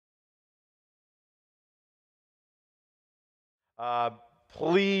Uh,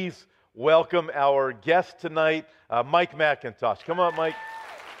 Please welcome our guest tonight, Mike McIntosh. Come on, Mike.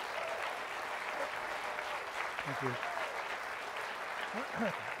 Thank you.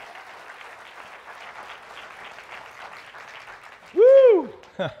 Woo!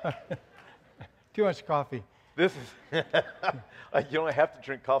 Too much coffee. This is, I have to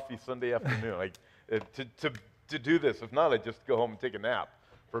drink coffee Sunday afternoon to do this. If not, I just go home and take a nap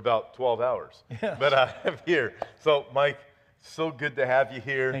for about 12 hours. Yes. But I'm here. So, Mike, so good to have you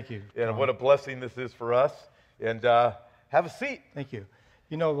here. Thank you, And Tom. what a blessing this is for us. And have a seat. Thank you.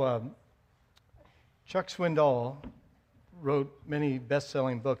 You know, Chuck Swindoll wrote many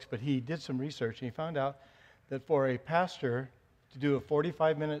best-selling books, but he did some research and he found out that for a pastor to do a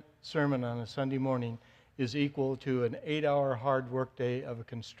 45-minute sermon on a Sunday morning is equal to an 8-hour hard work day of a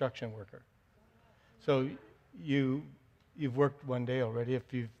construction worker. So you've worked one day already.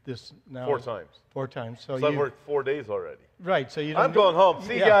 If you've this now 4 times. 4 times. So I've worked 4 days already. Right. So you don't I'm going home.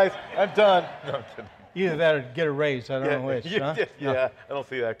 See you guys. I'm done. No, I'm kidding. Either that or get a raise. I don't know which. Yeah, Huh? yeah, I don't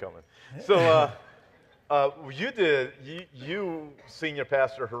see that coming. So you senior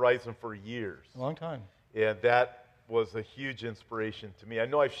pastor Horizon for years. A long time. And that was a huge inspiration to me. I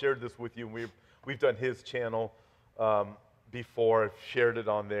know I've shared this with you, and we've done his channel before. I've shared it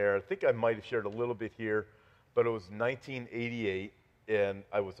on there. I think I might have shared a little bit here, but it was 1988, and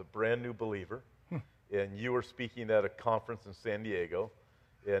I was a brand new believer, and you were speaking at a conference in San Diego,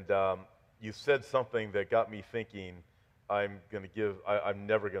 and you said something that got me thinking, I'm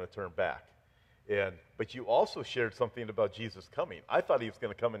never going to turn back. But you also shared something about Jesus coming. I thought he was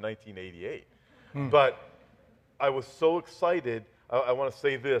going to come in 1988. But I was so excited. I want to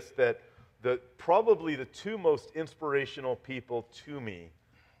say this, that probably the 2 most inspirational people to me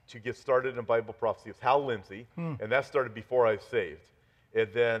to get started in Bible prophecy is Hal Lindsey, and that started before I was saved.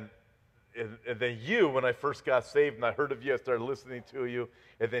 And then you, when I first got saved and I heard of you, I started listening to you,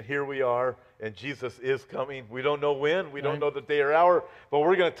 and then here we are, and Jesus is coming. We don't know when, we don't know the day or hour, but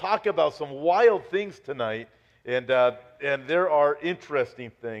we're going to talk about some wild things tonight, and there are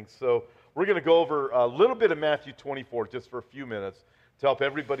interesting things. So we're going to go over a little bit of Matthew 24 just for a few minutes to help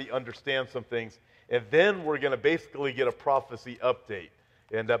everybody understand some things, and then we're going to basically get a prophecy update.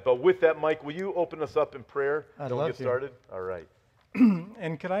 But with that, Mike, will you open us up in prayer? I'd We'll love get to. started. All right.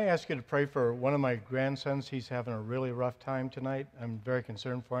 And could I ask you to pray for one of my grandsons? He's having a really rough time tonight. I'm very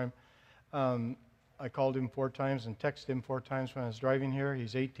concerned for him. I called him 4 times and texted him 4 times when I was driving here.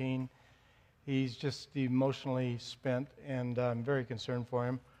 He's 18. He's just emotionally spent, and I'm very concerned for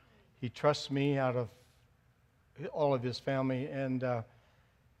him. He trusts me out of all of his family, and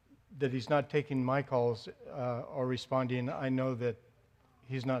that he's not taking my calls or responding. I know that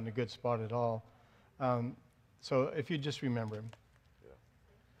he's not in a good spot at all. So if you just remember him. Yeah.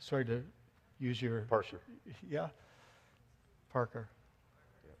 Sorry to use your... Parker. Yeah, Parker.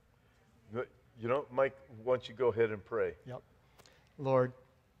 You know, Mike, why don't you go ahead and pray? Yep. Lord,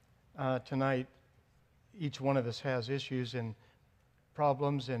 tonight, each one of us has issues and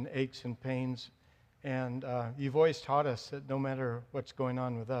problems and aches and pains. And you've always taught us that no matter what's going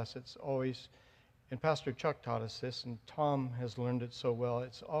on with us, it's always, and Pastor Chuck taught us this, and Tom has learned it so well,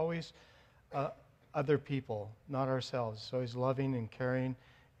 it's always other people, not ourselves. It's always loving and caring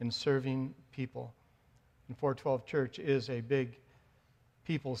and serving people. And 412 Church is a big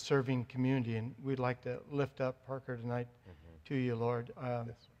people-serving community, and we'd like to lift up Parker tonight to you, Lord. Yes.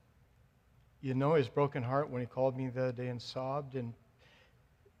 You know his broken heart when he called me the other day and sobbed, and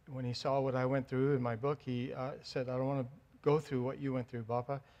when he saw what I went through in my book, he said, I don't want to go through what you went through,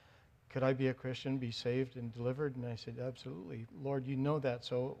 Papa. Could I be a Christian, be saved and delivered? And I said, absolutely. Lord, you know that.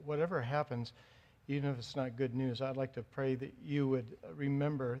 So whatever happens, even if it's not good news, I'd like to pray that you would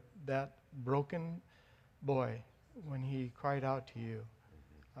remember that broken boy when he cried out to you.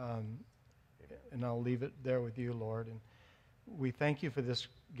 And I'll leave it there with you, Lord. And we thank you for this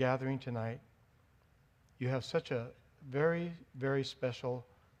gathering tonight. You have such a very, very special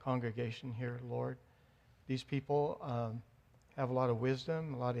congregation here, Lord. These people have a lot of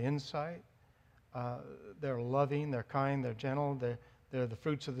wisdom, a lot of insight. They're loving, they're kind, they're gentle, they're the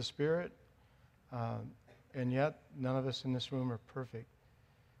fruits of the Spirit. And yet, none of us in this room are perfect.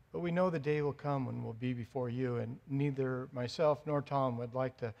 But we know the day will come when we'll be before you, and neither myself nor Tom would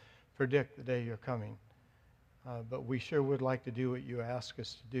like to predict the day you're coming. But we sure would like to do what you ask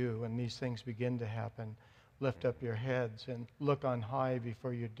us to do when these things begin to happen. Lift up your heads and look on high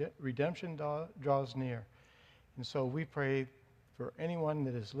before your redemption draws near. And so we pray for anyone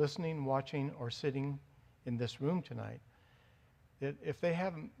that is listening, watching, or sitting in this room tonight, that if they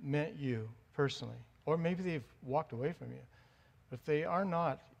haven't met you personally, or maybe they've walked away from you, but if they are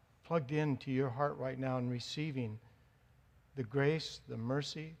not plugged into your heart right now and receiving the grace, the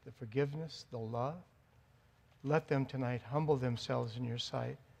mercy, the forgiveness, the love. Let them tonight humble themselves in your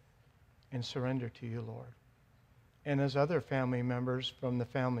sight and surrender to you, Lord. And as other family members from the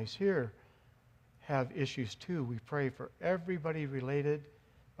families here have issues too, we pray for everybody related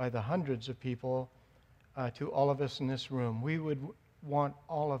by the hundreds of people to all of us in this room. We would want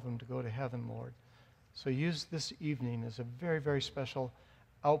all of them to go to heaven, Lord. So use this evening as a very, very special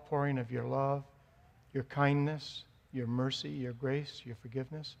outpouring of your love, your kindness, your mercy, your grace, your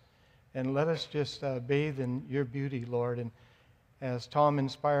forgiveness. And let us just bathe in your beauty, Lord. And as Tom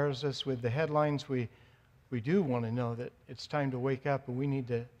inspires us with the headlines, we do want to know that it's time to wake up and we need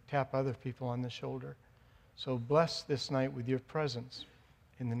to tap other people on the shoulder. So bless this night with your presence.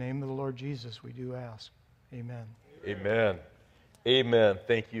 In the name of the Lord Jesus, we do ask. Amen. Amen. Amen.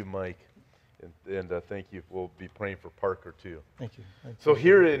 Thank you, Mike. And thank you. We'll be praying for Parker, too. Thank you. So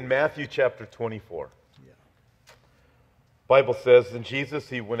here in Matthew chapter 24, Yeah. Bible says, and Jesus,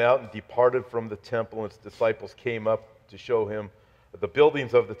 he went out and departed from the temple, and his disciples came up to show him the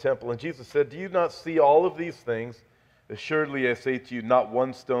buildings of the temple. And Jesus said, do you not see all of these things? Assuredly, I say to you, not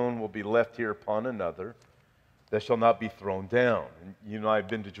one stone will be left here upon another that shall not be thrown down. And you know, I've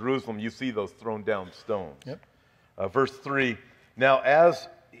been to Jerusalem. You see those thrown down stones. Yep. Verse 3, now as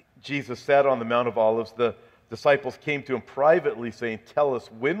Jesus sat on the Mount of Olives, the disciples came to him privately saying, tell us,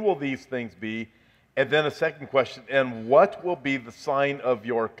 when will these things be? And then a second question, and what will be the sign of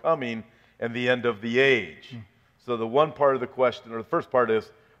your coming and the end of the age? So the one part of the question, or the first part is,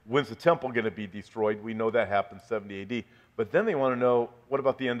 when's the temple going to be destroyed? We know that happened 70 AD. But then they want to know, what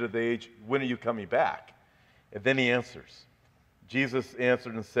about the end of the age? When are you coming back? And then he answers. Jesus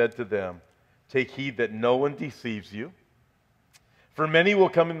answered and said to them, take heed that no one deceives you. For many will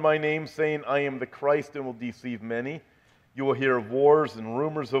come in my name, saying, I am the Christ, and will deceive many. You will hear of wars and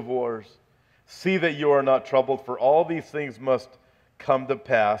rumors of wars. See that you are not troubled, for all these things must come to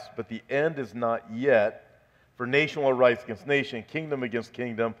pass, but the end is not yet. For nation will rise against nation, kingdom against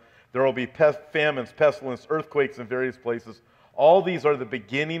kingdom. There will be famines, pestilence, earthquakes in various places. All these are the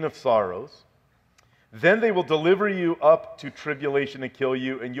beginning of sorrows. Then they will deliver you up to tribulation and kill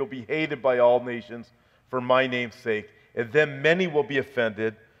you, and you'll be hated by all nations for my name's sake. And then many will be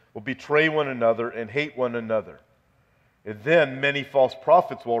offended, will betray one another, and hate one another. And then many false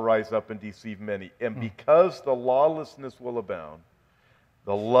prophets will rise up and deceive many. And because the lawlessness will abound,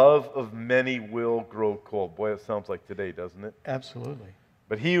 the love of many will grow cold. Boy, that sounds like today, doesn't it? Absolutely.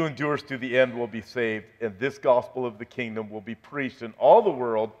 But he who endures to the end will be saved, and this gospel of the kingdom will be preached in all the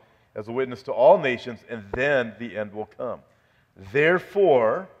world as a witness to all nations, and then the end will come.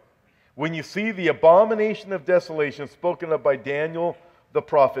 Therefore, when you see the abomination of desolation spoken of by Daniel the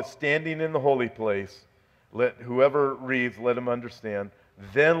prophet standing in the holy place, let whoever reads, let him understand.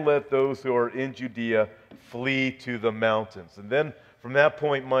 Then let those who are in Judea flee to the mountains. And then from that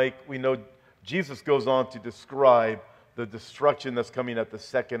point, Mike, we know Jesus goes on to describe the destruction that's coming at the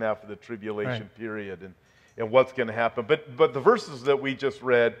second half of the tribulation period and what's going to happen. But the verses that we just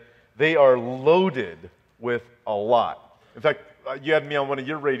read, they are loaded with a lot. In fact, you had me on one of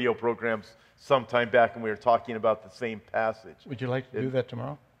your radio programs sometime back, and we were talking about the same passage. Would you like to do that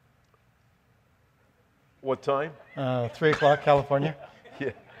tomorrow? What time? 3 o'clock, California.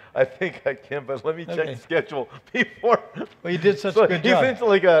 Yeah, I think I can, but let me check the schedule before. Well, you did such a good job. He's into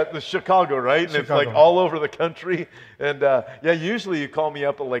like the Chicago, right? And Chicago. it's like all over the country. And yeah, usually you call me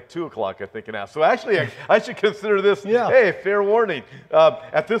up at like 2 o'clock, I think, and ask. So actually, I should consider this, hey, fair warning.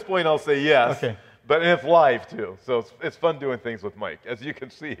 At this point, I'll say yes. Okay. But it's live, too. So it's fun doing things with Mike, as you can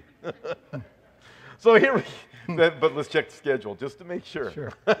see. So here but let's check the schedule just to make sure.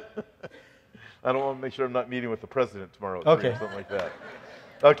 Sure. I don't want to make sure I'm not meeting with the president tomorrow at 3 or something like that.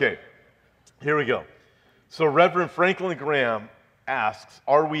 Okay, here we go. So Reverend Franklin Graham asks,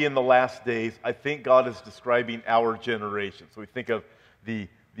 are we in the last days? I think God is describing our generation. So we think of the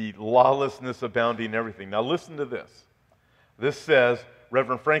lawlessness abounding and everything. Now listen to this. This says,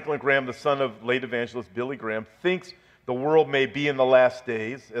 Reverend Franklin Graham, the son of late evangelist Billy Graham, thinks the world may be in the last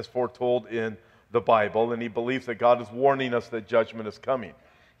days, as foretold in the Bible, and he believes that God is warning us that judgment is coming.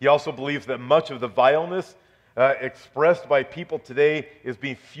 He also believes that much of the vileness expressed by people today is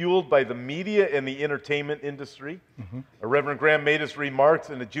being fueled by the media and the entertainment industry. Reverend Graham made his remarks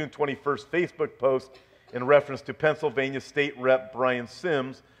in a June 21st Facebook post in reference to Pennsylvania State Rep Brian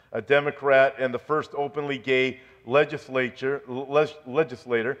Sims, a Democrat and the first openly gay legislator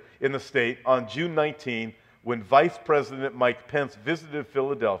in the state, on June 19, when Vice President Mike Pence visited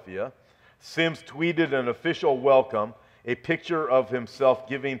Philadelphia. Sims tweeted an official welcome, a picture of himself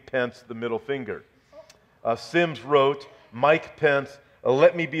giving Pence the middle finger. Sims wrote, Mike Pence,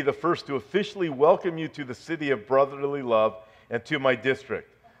 let me be the first to officially welcome you to the city of brotherly love and to my district.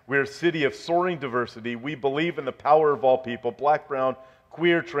 We're a city of soaring diversity. We believe in the power of all people, black, brown,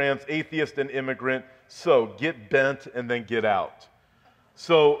 queer, trans, atheist, and immigrant. So get bent and then get out.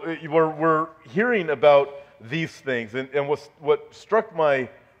 So we're hearing about these things. And what struck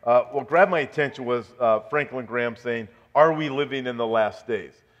what grabbed my attention was Franklin Graham saying, are we living in the last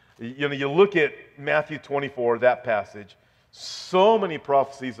days? You look at Matthew 24, that passage, so many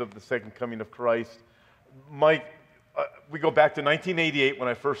prophecies of the second coming of Christ. Mike, we go back to 1988 when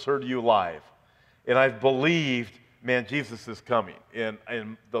I first heard you live, and I've believed, man, Jesus is coming.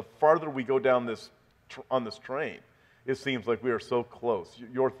 And the farther we go down on this train, it seems like we are so close.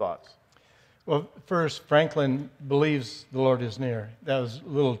 Your thoughts? Well, first, Franklin believes the Lord is near. That was a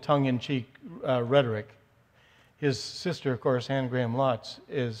little tongue-in-cheek rhetoric. His sister, of course, Anne Graham Lotz,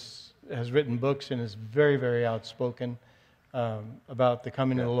 has written books and is very, very outspoken about the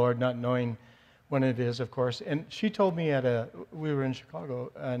coming of the Lord, not knowing when it is, of course. And she told me we were in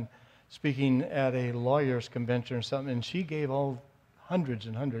Chicago and speaking at a lawyers' convention or something, and she gave all hundreds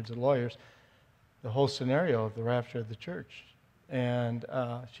and hundreds of lawyers the whole scenario of the rapture of the church. And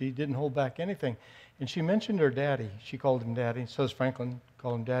she didn't hold back anything. And she mentioned her daddy. She called him daddy. So does Franklin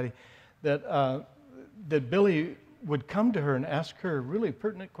call him daddy. That Billy would come to her and ask her really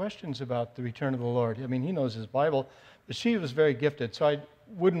pertinent questions about the return of the Lord. I mean, he knows his Bible, but she was very gifted. So I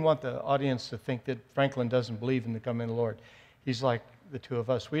wouldn't want the audience to think that Franklin doesn't believe in the coming of the Lord. He's like the two of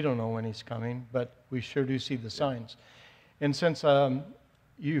us. We don't know when he's coming, but we sure do see the signs. And since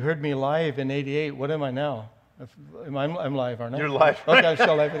you heard me live in '88, what am I now? I'm live, aren't I? You're live. Okay, I'm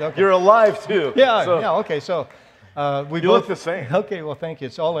still live. Okay. You're alive too. Yeah, so, yeah. Okay, so we you look the same. Okay, well, thank you.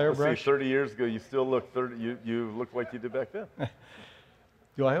 It's all airbrush. Let's see, 30 years ago, you still look 30. You look like you did back then.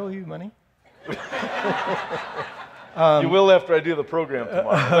 Do I owe you money? You will after I do the program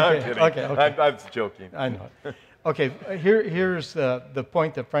tomorrow. No, I'm kidding. Okay. I'm joking. I know. Okay, here's the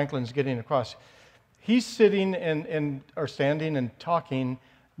point that Franklin's getting across. He's sitting or standing and talking,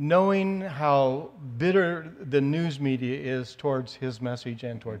 knowing how bitter the news media is towards his message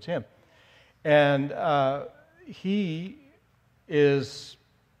and towards him. And he is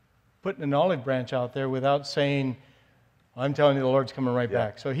putting an olive branch out there without saying, I'm telling you the Lord's coming right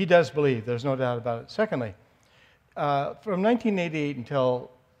back. So he does believe, there's no doubt about it. Secondly, from 1988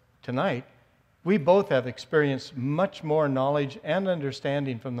 until tonight, we both have experienced much more knowledge and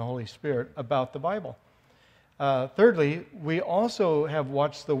understanding from the Holy Spirit about the Bible. Thirdly, we also have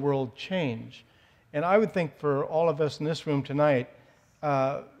watched the world change. And I would think for all of us in this room tonight,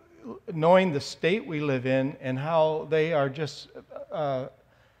 knowing the state we live in and how they are just,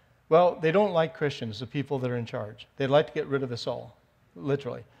 they don't like Christians, the people that are in charge. They'd like to get rid of us all,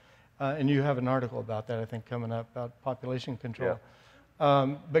 literally. And you have an article about that, I think, coming up about population control. Yeah.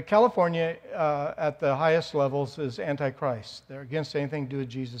 But California, at the highest levels, is anti-Christ. They're against anything to do with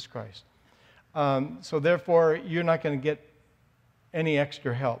Jesus Christ. So therefore, you're not going to get any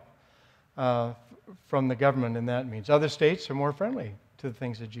extra help from the government in that means. Other states are more friendly to the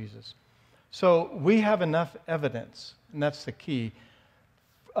things of Jesus. So we have enough evidence, and that's the key,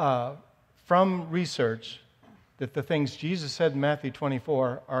 from research that the things Jesus said in Matthew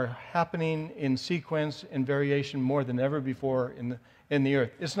 24 are happening in sequence and variation more than ever before in the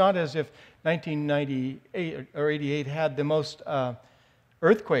earth. It's not as if 1998 or 88 had the most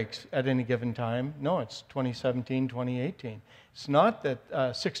earthquakes at any given time. No, it's 2017, 2018. It's not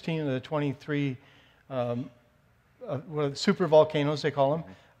that 16 of the 23 super volcanoes, they call them,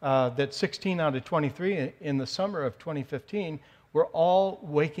 that 16 out of 23 in the summer of 2015 were all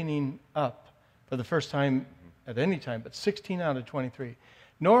wakening up for the first time at any time, but 16 out of 23.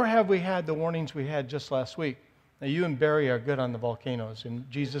 Nor have we had the warnings we had just last week. Now, you and Barry are good on the volcanoes, and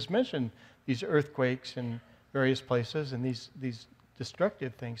Jesus mentioned these earthquakes in various places and these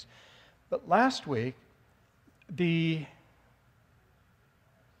destructive things. But last week, I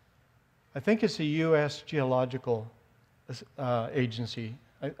think it's the U.S. Geological Agency,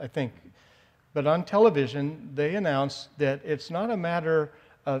 I think, but on television, they announced that it's not a matter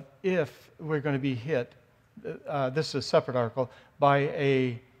of if we're going to be hit, this is a separate article, by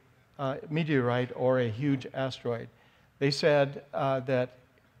a meteorite or a huge asteroid. They said that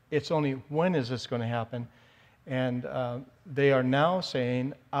it's only when is this going to happen, and they are now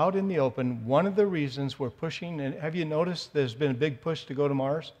saying out in the open, one of the reasons we're pushing, and have you noticed there's been a big push to go to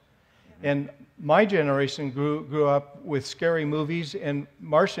Mars? And my generation grew up with scary movies, and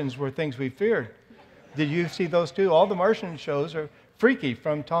Martians were things we feared. Did you see those too? All the Martian shows are freaky,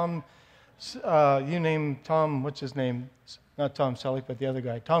 from Tom You name Tom, what's his name? Not Tom Selleck, but the other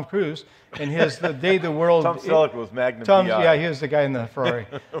guy, Tom Cruise, and his The Day the World. Tom Selleck was Magnum Tom, PI. yeah, he was the guy in the Ferrari.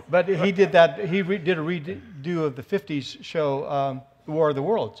 But he did that. He did a redo of the '50s show, The War of the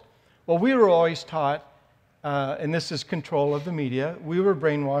Worlds. Well, we were always taught, and this is control of the media. We were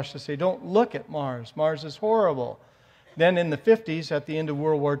brainwashed to say, "Don't look at Mars. Mars is horrible." Then in the '50s, at the end of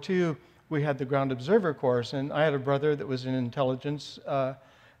World War II, we had the Ground Observer Corps, and I had a brother that was in an intelligence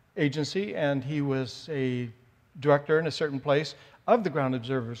agency, and he was a director in a certain place of the Ground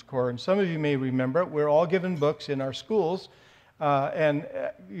Observers Corps. And some of you may remember, we're all given books in our schools, and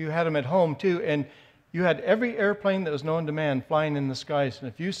you had them at home too, and you had every airplane that was known to man flying in the skies, and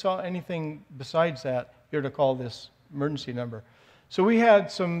if you saw anything besides that, you're to call this emergency number. So we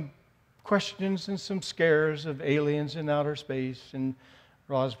had some questions and some scares of aliens in outer space and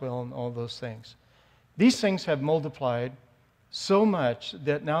Roswell and all those things. These things have multiplied so much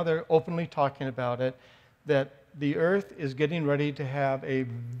that now they're openly talking about it, that the earth is getting ready to have a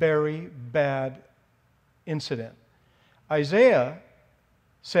very bad incident. Isaiah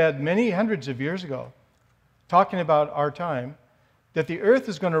said many hundreds of years ago, talking about our time, that the earth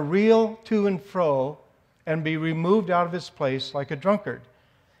is going to reel to and fro and be removed out of its place like a drunkard.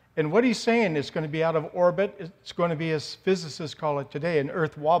 And what he's saying is going to be out of orbit. It's going to be, as physicists call it today, an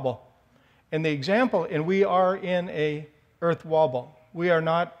earth wobble. And the example, and we are in a earth wobble. We are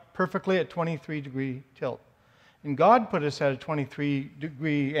not perfectly at 23-degree tilt. And God put us at a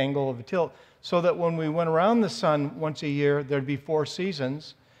 23-degree angle of tilt so that when we went around the sun once a year, there'd be 4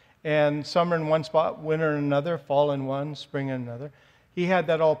 seasons, and summer in one spot, winter in another, fall in one, spring in another. He had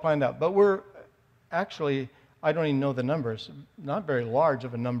that all planned out. But we're actually, I don't even know the numbers, not very large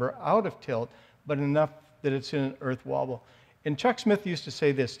of a number out of tilt, but enough that it's in an earth wobble. And Chuck Smith used to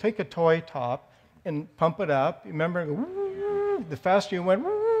say this: take a toy top and pump it up. Remember, the faster you went,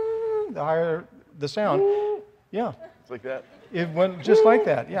 the higher the sound. Yeah. It's like that? It went just like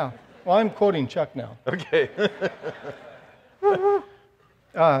that, yeah. Well, I'm quoting Chuck now. Okay.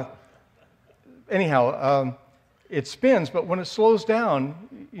 Anyhow, it spins, but when it slows down,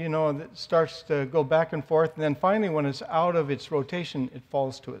 you know, it starts to go back and forth, and then finally when it's out of its rotation, it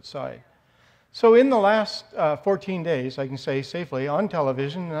falls to its side. So in the last 14 days, I can say safely, on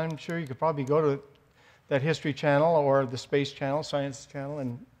television, and I'm sure you could probably go to that History Channel or the Space Channel, Science Channel,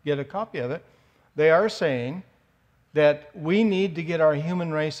 and get a copy of it, they are saying that we need to get our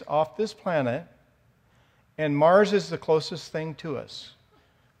human race off this planet, and Mars is the closest thing to us.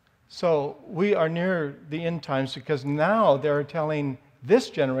 So we are near the end times, because now they're telling this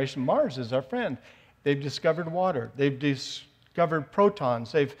generation Mars is our friend. They've discovered water. They've discovered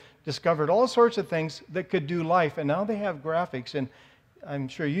protons. They've discovered all sorts of things that could do life, and now they have graphics. And I'm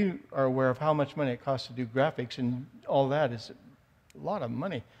sure you are aware of how much money it costs to do graphics, and all that is a lot of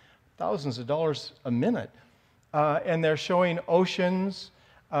money, thousands of dollars a minute. And they're showing oceans,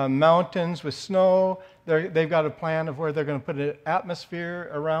 mountains with snow. They've got a plan of where they're going to put an atmosphere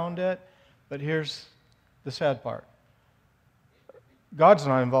around it. But here's the sad part. God's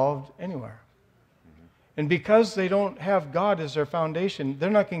not involved anywhere. And because they don't have God as their foundation, they're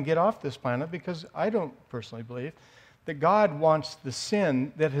not going to get off this planet, because I don't personally believe that God wants the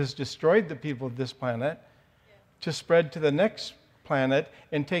sin that has destroyed the people of this planet to spread to the next planet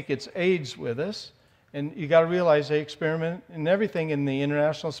and take its AIDS with us. And you got to realize they experiment in everything in the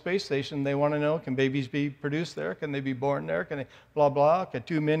International Space Station. They want to know, can babies be produced there? Can they be born there? Can they blah, blah? Can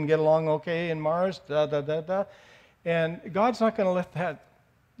 2 men get along okay in Mars? Da, da, da, da. And God's not going to let that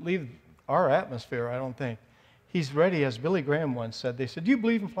leave our atmosphere, I don't think. He's ready, as Billy Graham once said. They said, do you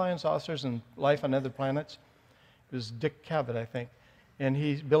believe in flying saucers and life on other planets? It was Dick Cavett, I think.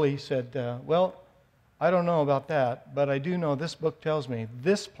 And Billy said, well, I don't know about that, but I do know this book tells me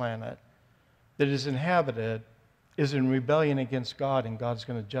this planet that is inhabited is in rebellion against God, and God's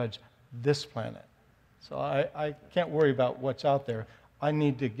going to judge this planet. So I can't worry about what's out there. I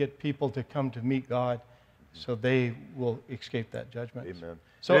need to get people to come to meet God so they will escape that judgment. Amen.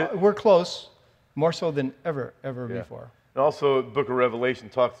 So we're close, more so than ever before. And also, the book of Revelation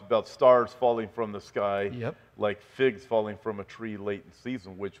talks about stars falling from the sky, like figs falling from a tree late in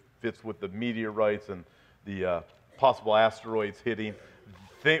season, which fits with the meteorites and the possible asteroids hitting.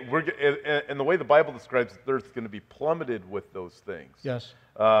 And the way the Bible describes it, the Earth's going to be plummeted with those things. Yes.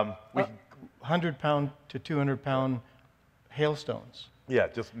 100-pound to 200-pound hailstones. Yeah,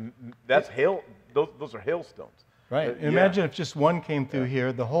 that's hail. Those are hailstones. Right. Imagine if just one came through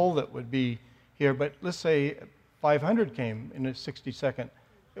here, the hole that would be here. But let's say 500 came in a 60-second,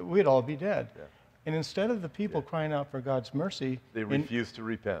 we'd all be dead. And instead of the people crying out for God's mercy, They refuse to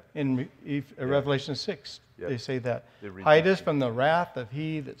repent. in Revelation 6, Yeah. they say that. They refuse Hide us to. from the wrath of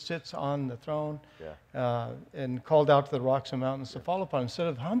he that sits on the throne, Yeah. and called out to the rocks and mountains to fall upon. Instead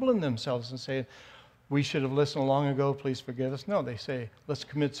of humbling themselves and saying, we should have listened long ago, please forgive us. No, they say, let's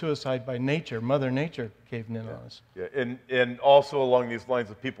commit suicide by nature. Mother Nature caving in on us. Yeah. And also along these lines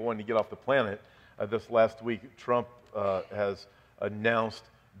of people wanting to get off the planet, this last week, Trump has announced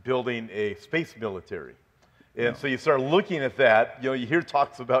building a space military. And so you start looking at that, you hear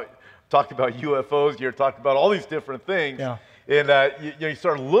talk about UFOs, you hear talk about all these different things. Yeah. And you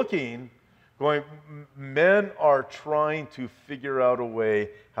start looking, going, men are trying to figure out a way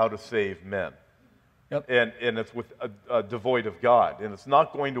how to save men. Yep. And it's with devoid of God. And it's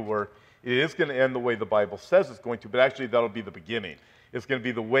not going to work. It is going to end the way the Bible says it's going to, but actually that'll be the beginning. It's going to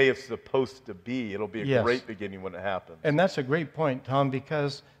be the way it's supposed to be. It'll be a Yes. great beginning when it happens. And that's a great point, Tom,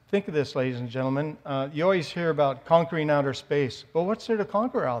 because think of this, ladies and gentlemen. You always hear about conquering outer space. Well, what's there to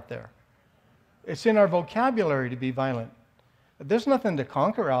conquer out there? It's in our vocabulary to be violent. There's nothing to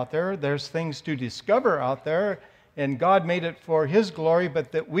conquer out there. There's things to discover out there. And God made it for His glory,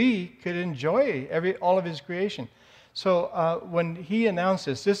 but that we could enjoy all of His creation. So when He announced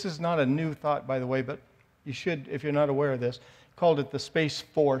this is not a new thought, by the way, but you should, if you're not aware of this, called it the Space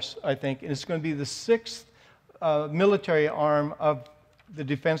Force, I think. And it's going to be the 6th military arm of the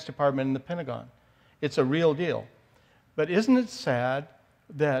Defense Department and the Pentagon. It's a real deal. But isn't it sad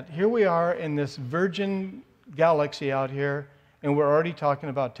that here we are in this virgin galaxy out here, and we're already talking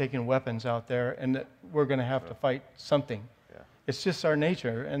about taking weapons out there, and that we're going to have to fight something. Yeah. It's just our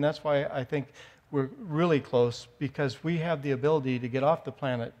nature, and that's why I think we're really close, because we have the ability to get off the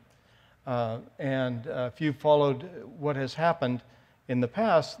planet. And if you've followed what has happened in the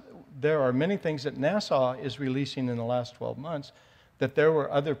past, there are many things that NASA is releasing in the last 12 months, that there were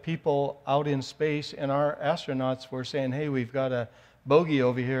other people out in space, and our astronauts were saying, hey, we've got a bogey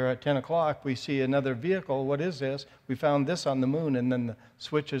over here at 10 o'clock. We see another vehicle. What is this? We found this on the moon, and then the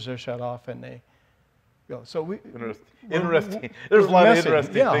switches are shut off, and they go. So Interesting. There's a lot of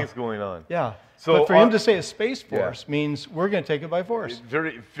interesting things going on. Yeah. So but for him to say a space force means we're going to take it by force.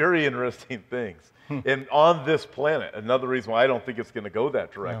 Very, very interesting things. And on this planet, another reason why I don't think it's going to go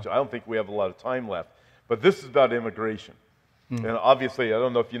that direction. I don't think we have a lot of time left. But this is about immigration. And obviously, I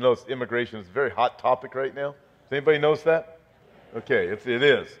don't know if you noticed, immigration is a very hot topic right now. Does anybody notice that? Okay, it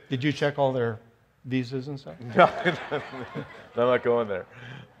is. Did you check all their visas and stuff? No, I'm not going there.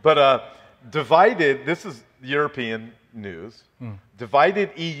 But divided, this is European news.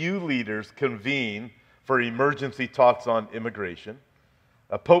 Divided EU leaders convene for emergency talks on immigration.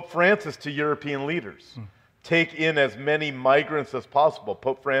 Pope Francis to European leaders. Take in as many migrants as possible.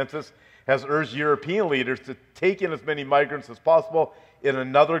 Pope Francis has urged European leaders to take in as many migrants as possible in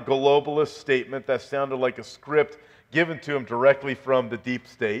another globalist statement that sounded like a script given to him directly from the deep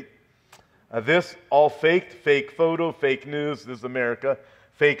state. This all faked, fake photo, fake news, this is America,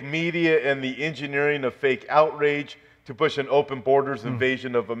 fake media and the engineering of fake outrage to push an open borders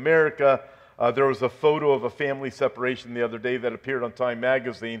invasion of America. There was a photo of a family separation the other day that appeared on Time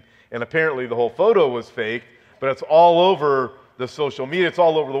magazine, and apparently the whole photo was faked, but it's all over the social media, it's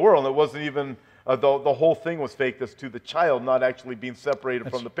all over the world, and it wasn't even, the whole thing was faked as to the child not actually being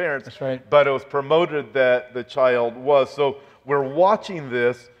separated from the parents. That's right. But it was promoted that the child was. So we're watching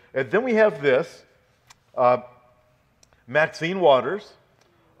this, and then we have this. Maxine Waters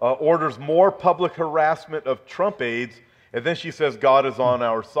orders more public harassment of Trump aides, and then she says God is on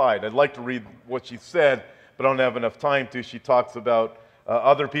our side. I'd like to read what she said, but I don't have enough time to. She talks about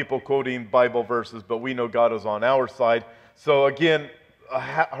other people quoting Bible verses, but we know God is on our side. So again,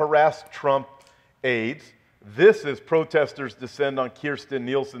 harass Trump aides. This is protesters descend on Kirstjen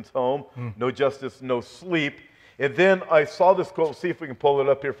Nielsen's home. No justice, no sleep. And then I saw this quote. See if we can pull it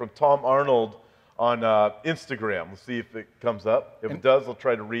up here from Tom Arnold on Instagram. Let's see if it comes up. If it does, I'll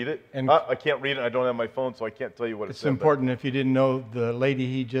try to read it. I can't read it. I don't have my phone, so I can't tell you what it says. It's important if you didn't know the lady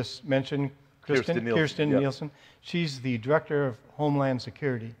he just mentioned, Kirstjen Nielsen. She's the director of Homeland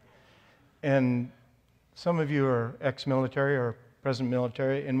Security. And some of you are ex-military or present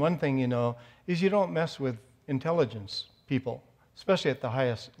military, and one thing you know is you don't mess with intelligence people, especially at the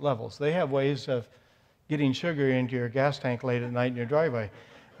highest levels. They have ways of getting sugar into your gas tank late at night in your driveway.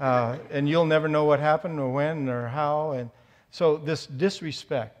 And you'll never know what happened or when or how. And so this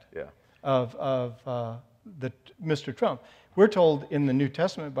disrespect of Mr. Trump. We're told in the New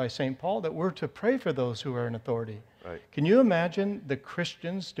Testament by St. Paul that we're to pray for those who are in authority. Right. Can you imagine the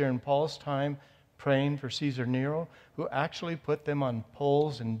Christians during Paul's time praying for Caesar Nero, who actually put them on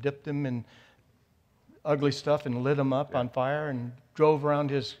poles and dipped them in ugly stuff and lit them up on fire and drove around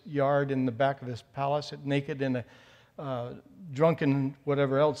his yard in the back of his palace naked in a drunken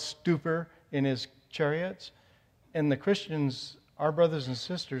whatever else stupor in his chariots. And the Christians, our brothers and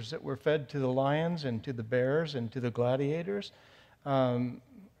sisters that were fed to the lions and to the bears and to the gladiators,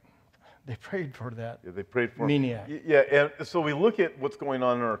 they prayed for that. Yeah, they prayed for maniac. Yeah, and so we look at what's going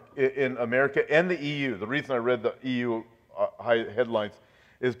on in America and the EU. The reason I read the EU headlines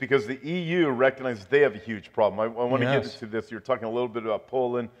is because the EU recognizes they have a huge problem. I want to get into this. You're talking a little bit about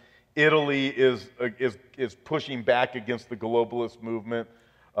Poland. Italy is pushing back against the globalist movement.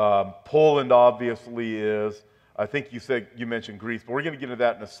 Poland obviously is. I think you mentioned Greece, but we're going to get into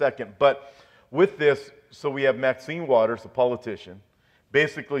that in a second. But with this, so we have Maxine Waters, a politician,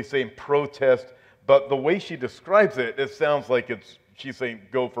 basically saying protest, but the way she describes it, it sounds like she's saying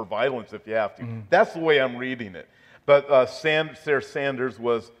go for violence if you have to. That's the way I'm reading it. But Sarah Sanders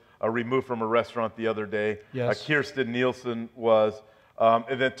was removed from a restaurant the other day. Yes. Kirsten Nielsen was.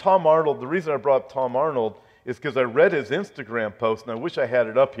 And then Tom Arnold, the reason I brought up Tom Arnold is because I read his Instagram post, and I wish I had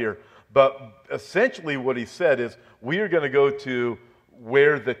it up here. But essentially what he said is, we are going to go to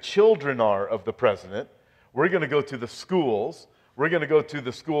where the children are of the president. We're going to go to the schools. We're going to go to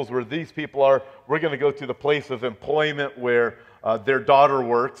the schools where these people are. We're going to go to the place of employment where their daughter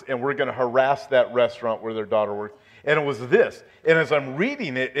works, and we're going to harass that restaurant where their daughter works. And it was this. And as I'm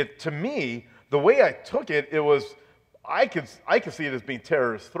reading it, to me, the way I took it, it was, I could see it as being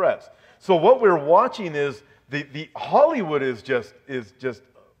terrorist threats. So what we're watching is the Hollywood is just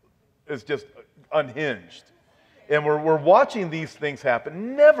unhinged. And we're watching these things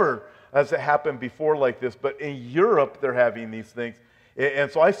happen. Never has it happened before like this, but in Europe they're having these things.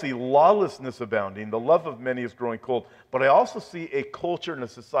 And so I see lawlessness abounding. The love of many is growing cold. But I also see a culture and a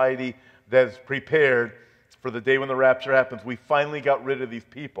society that is prepared for the day when the rapture happens. We finally got rid of these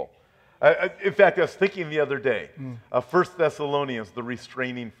people. In fact, I was thinking the other day, 1 Thessalonians, the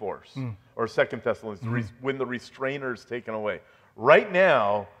restraining force, or 2 Thessalonians, when the restrainer is taken away. Right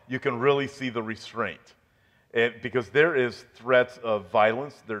now, you can really see the restraint. Because there is threats of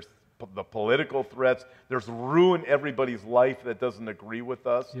violence, there's the political threats, there's ruin everybody's life that doesn't agree with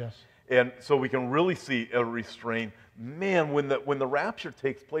us. Yes. And so we can really see a restraint. Man, when the rapture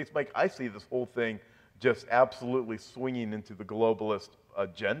takes place, Mike, I see this whole thing just absolutely swinging into the globalist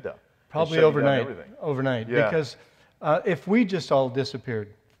agenda. Probably overnight. Yeah. Because if we just all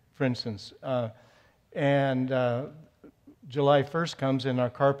disappeared, for instance, and July 1st comes and our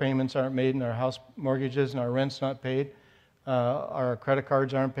car payments aren't made and our house mortgages and our rent's not paid, our credit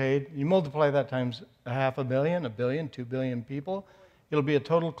cards aren't paid, you multiply that times 500 million, 1 billion, 2 billion people, it'll be a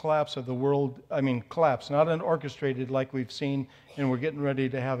total collapse of the world. I mean, collapse, not an orchestrated like we've seen and we're getting ready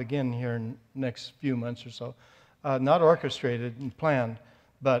to have again here in the next few months or so. Not orchestrated and planned,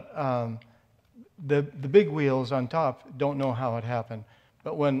 but the big wheels on top don't know how it happened.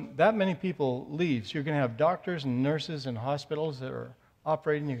 But when that many people leaves, you're going to have doctors and nurses and hospitals that are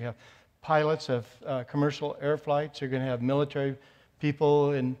operating. You have pilots of commercial air flights. You're going to have military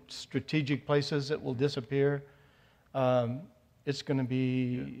people in strategic places that will disappear. It's going to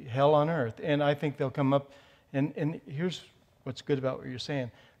be hell on earth. And I think they'll come up. And here's what's good about what you're saying.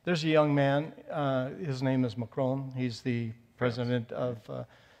 There's a young man. His name is Macron. He's the president of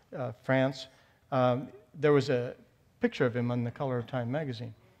France. There was a picture of him on the cover of Time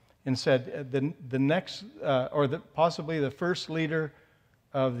magazine, and said the next, possibly the first leader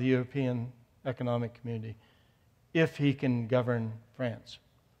of the European Economic Community, if he can govern France.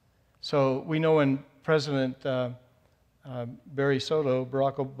 So we know when President Barack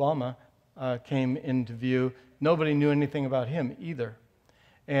Obama came into view, nobody knew anything about him either,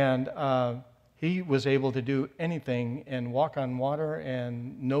 and he was able to do anything and walk on water,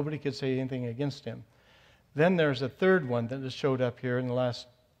 and nobody could say anything against him. Then there's a third one that has showed up here in the last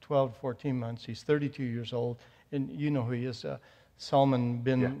 12 to 14 months. He's 32 years old, and you know who he is, Salman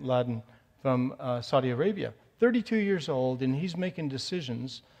bin Laden from Saudi Arabia. 32 years old, and he's making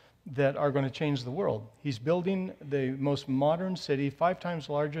decisions that are going to change the world. He's building the most modern city, 5 times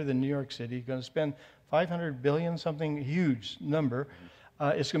larger than New York City, going to spend 500 billion, something huge number.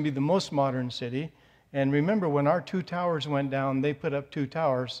 It's going to be the most modern city. And remember, when our 2 towers went down, they put up 2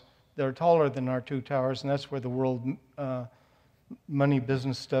 towers. They're taller than our 2 towers, and that's where the world money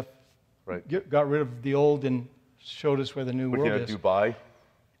business stuff got rid of the old and showed us where the new world is. Dubai.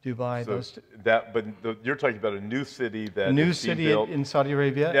 Dubai. So you're talking about a new city that a new city in Saudi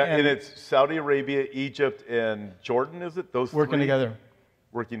Arabia. Yeah, and it's Saudi Arabia, Egypt, and Jordan. Is it those working three? together?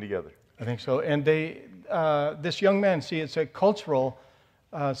 Working together. I think so. And this young man, see, it's a cultural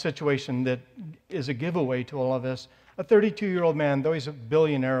situation that is a giveaway to all of us. A 32-year-old man, though he's a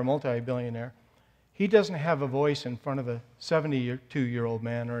billionaire, a multi-billionaire, He doesn't have a voice in front of a 72-year-old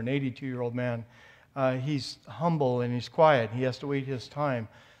man or an 82-year-old man. He's humble and he's quiet. He has to wait his time.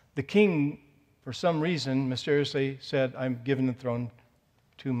 The king, for some reason, mysteriously said, I'm giving the throne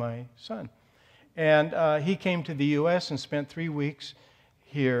to my son. And he came to the U.S. and spent 3 weeks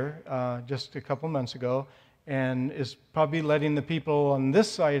here just a couple months ago, and is probably letting the people on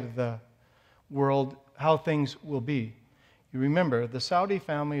this side of the world how things will be. You remember, the Saudi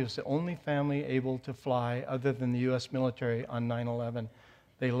family is the only family able to fly other than the U.S. military on 9/11.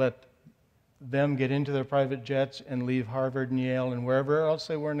 They let them get into their private jets and leave Harvard and Yale and wherever else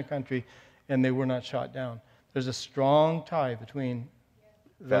they were in the country, and they were not shot down. There's a strong tie between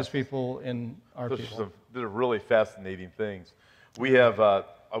those people and our people. Those are really fascinating things. We have, I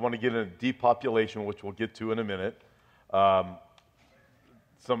want to get into depopulation, which we'll get to in a minute.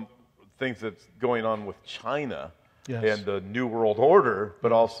 Some things that's going on with China and the New World Order,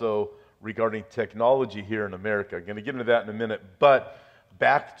 but also regarding technology here in America. I'm going to get into that in a minute. But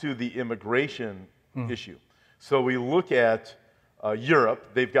back to the immigration issue. So we look at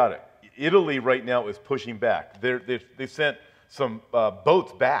Europe, they've got it. Italy right now is pushing back. They sent some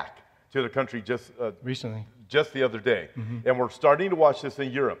boats back to the country just recently, just the other day. And we're starting to watch this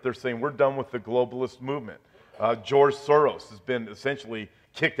in Europe. They're saying we're done with the globalist movement. George Soros has been essentially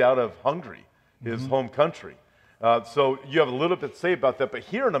kicked out of Hungary, his home country. So you have a little bit to say about that. But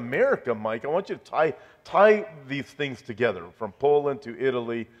here in America, Mike, I want you to tie these things together, from Poland to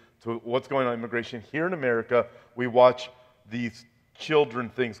Italy to what's going on in immigration. Here in America, we watch these children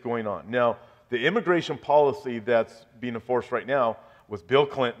things going on. Now, the immigration policy that's being enforced right now was Bill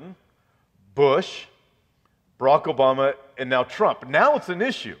Clinton, Bush, Barack Obama, and now Trump. Now it's an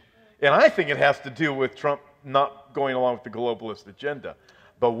issue. And I think it has to do with Trump not going along with the globalist agenda.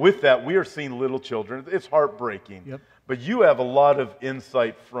 But with that, we are seeing little children. It's heartbreaking. Yep. But you have a lot of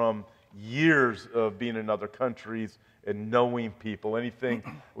insight from years of being in other countries and knowing people. Anything,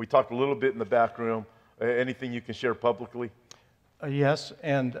 we talked a little bit in the back room, anything you can share publicly? Yes,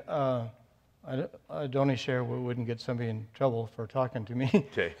 and I'd only share what wouldn't get somebody in trouble for talking to me.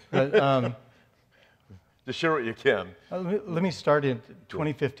 Okay. But, just share what you can. let me start in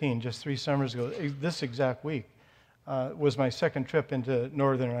 2015, just 3 summers ago. This exact week was my second trip into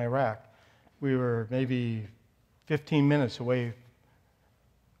northern Iraq. We were maybe 15 minutes away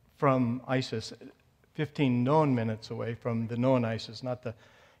from ISIS, 15 known minutes away from the known ISIS, not the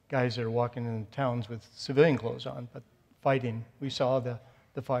guys that are walking in towns with civilian clothes on, but fighting. We saw the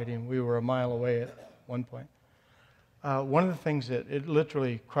fighting. We were a mile away at one point. One of the things that it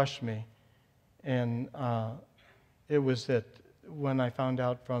literally crushed me, and it was that when I found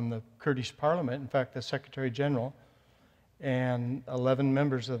out from the Kurdish parliament, in fact, the Secretary General and 11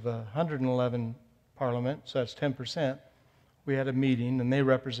 members of the 111 parliament, so that's 10%, we had a meeting, and they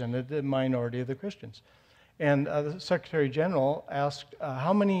represented the minority of the Christians. And the Secretary General asked,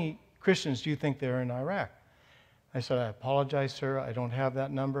 how many Christians do you think there are in Iraq? I said, I apologize, sir, I don't have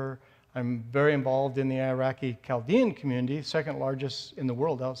that number. I'm very involved in the Iraqi Chaldean community, second largest in the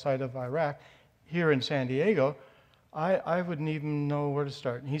world outside of Iraq. Here in San Diego, I wouldn't even know where to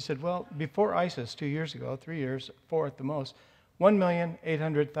start. And he said, well, before ISIS, 2 years ago, 3 years, 4 at the most,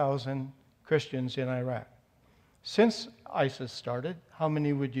 1,800,000 Christians in Iraq. Since ISIS started, how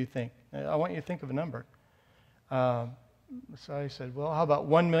many would you think? I want you to think of a number. So I said, well, how about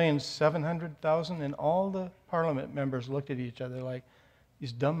 1,700,000? And all the parliament members looked at each other like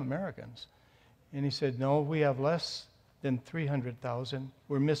these dumb Americans. And he said, no, we have less than 300,000.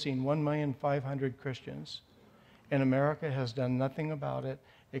 We're missing 1,500,000 Christians. And America has done nothing about it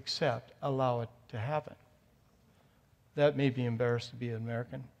except allow it to happen. That made me embarrassed to be an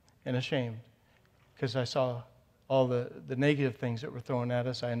American and ashamed, because I saw all the negative things that were thrown at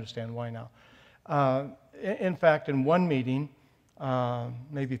us. I understand why now. In fact, in one meeting,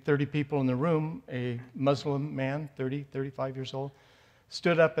 maybe 30 people in the room, a Muslim man, 30, 35 years old,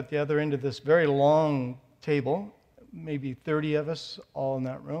 stood up at the other end of this very long table, maybe 30 of us all in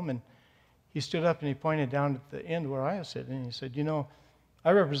that room, and he stood up and he pointed down at the end where I was sitting, and he said, you know,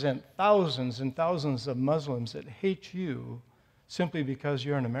 I represent thousands and thousands of Muslims that hate you simply because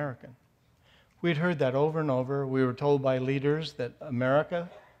you're an American. We'd heard that over and over. We were told by leaders that America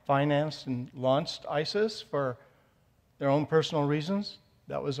financed and launched ISIS for their own personal reasons.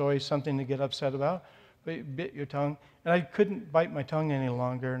 That was always something to get upset about. But you bit your tongue. And I couldn't bite my tongue any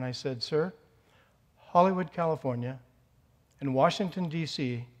longer. And I said, sir, Hollywood, California, and Washington,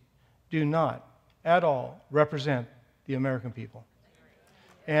 D.C. do not at all represent the American people.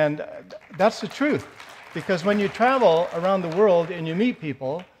 And that's the truth. Because when you travel around the world and you meet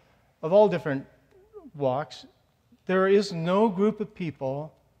people of all different walks, there is no group of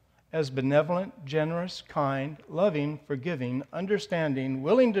people as benevolent, generous, kind, loving, forgiving, understanding,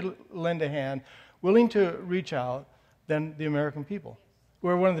 willing to lend a hand, willing to reach out than the American people.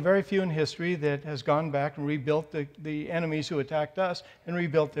 We're one of the very few in history that has gone back and rebuilt the enemies who attacked us and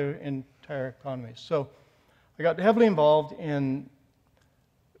rebuilt their entire economies. So I got heavily involved in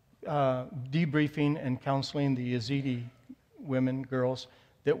debriefing and counseling the Yazidi women, girls,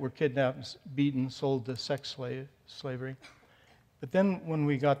 that were kidnapped, beaten, sold to sex slavery. But then when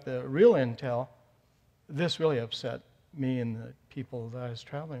we got the real intel, this really upset me and the people that I was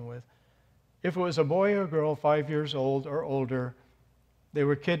traveling with. If it was a boy or girl 5 years old or older, they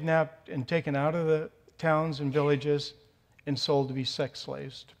were kidnapped and taken out of the towns and villages and sold to be sex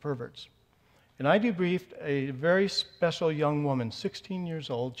slaves to perverts. And I debriefed a very special young woman, 16 years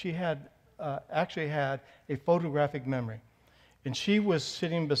old. She had actually had a photographic memory. And she was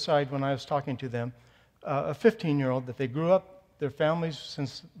sitting beside, when I was talking to them, a 15-year-old that they grew up, their families,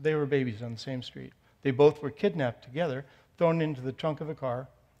 since they were babies on the same street. They both were kidnapped together, thrown into the trunk of a car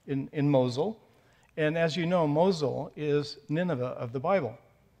in Mosul. And as you know, Mosul is Nineveh of the Bible.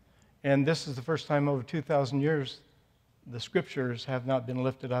 And this is the first time over 2,000 years the scriptures have not been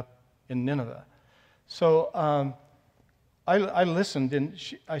lifted up in Nineveh. So I listened, and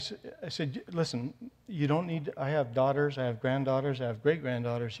I said, listen, you don't need, I have daughters, I have granddaughters, I have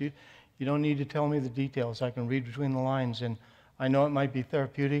great-granddaughters. You don't need to tell me the details. I can read between the lines, and I know it might be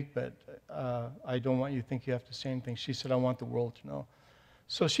therapeutic, but I don't want you to think you have to say anything. She said, I want the world to know.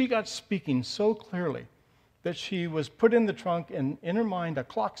 So she got speaking so clearly that she was put in the trunk, and in her mind, a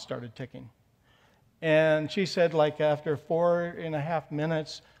clock started ticking. And she said, like after 4.5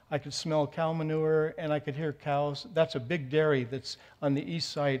 minutes, I could smell cow manure, and I could hear cows. That's a big dairy that's on the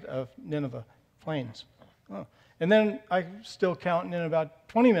east side of Nineveh Plains. Oh. And then I still counting, in about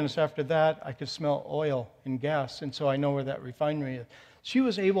 20 minutes after that, I could smell oil and gas, and so I know where that refinery is. She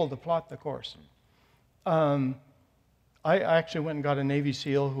was able to plot the course. I actually went and got a Navy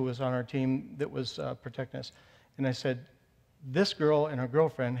SEAL who was on our team that was protecting us, and I said, this girl and her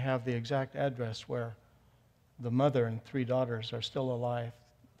girlfriend have the exact address where the mother and 3 daughters are still alive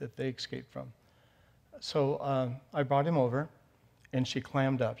that they escaped from. So I brought him over, and she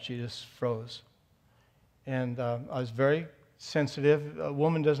clammed up. She just froze. And I was very sensitive. A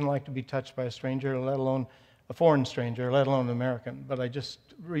woman doesn't like to be touched by a stranger, let alone a foreign stranger, let alone an American. But I just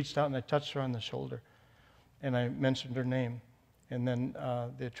reached out and I touched her on the shoulder, and I mentioned her name. And then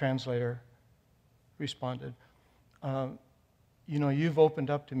the translator responded, you know, you've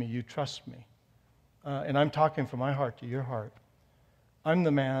opened up to me. You trust me. And I'm talking from my heart to your heart. I'm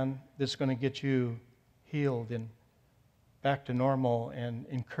the man that's going to get you healed and back to normal and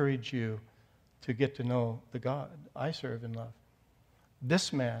encourage you to get to know the God I serve and love.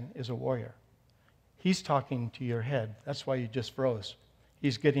 This man is a warrior. He's talking to your head. That's why you just froze.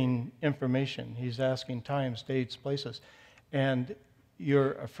 He's getting information. He's asking times, dates, places. And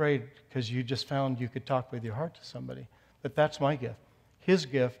you're afraid because you just found you could talk with your heart to somebody. But that's my gift. His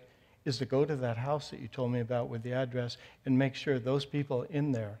gift is to go to that house that you told me about with the address and make sure those people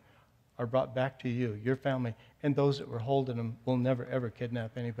in there are brought back to you, your family, and those that were holding them will never, ever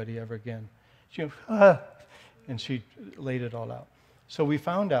kidnap anybody ever again. She went, and she laid it all out. So we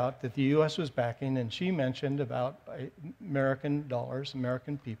found out that the U.S. was backing, and she mentioned about American dollars,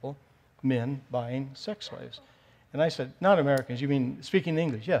 American people, men buying sex slaves. And I said, not Americans, you mean speaking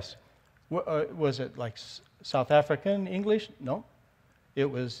English? Yes. Was it like South African English? No. It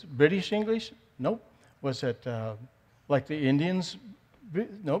was British English? Nope. Was it like the Indians?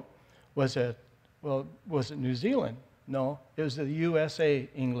 Nope. Was it New Zealand? No. It was the USA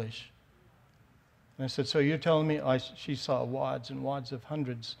English. And I said, so you're telling me, she saw wads and wads of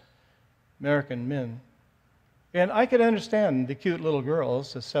hundreds American men. And I could understand the cute little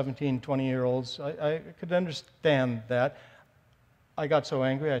girls, the 17, 20-year-olds. I could understand that. I got so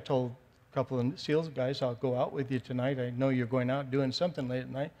angry, I told a couple of SEALs guys, I'll go out with you tonight. I know you're going out doing something late at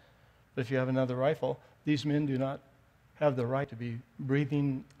night, but if you have another rifle, these men do not have the right to be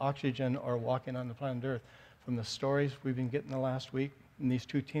breathing oxygen or walking on the planet Earth. From the stories we've been getting the last week, and these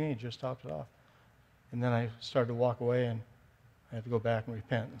 2 teenagers topped it off. And then I started to walk away, and I had to go back and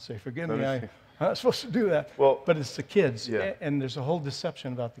repent and say, forgive me, I'm not supposed to do that. Well, but it's the kids, yeah. And there's a whole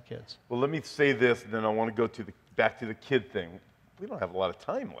deception about the kids. Well, let me say this, and then I want to go to back to the kid thing. We don't have a lot of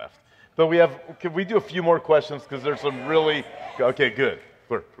time left. But can we do a few more questions? Because there's some really, okay, good.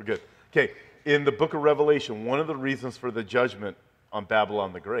 We're good. Okay, in the book of Revelation, one of the reasons for the judgment on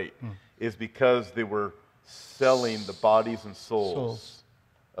Babylon the Great is because they were selling the bodies and souls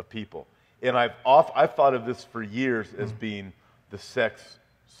of people. And I've thought of this for years as being the sex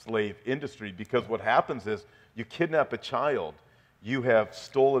slave industry, because what happens is you kidnap a child, you have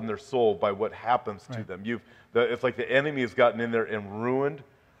stolen their soul by what happens to Right. them. It's like the enemy has gotten in there and ruined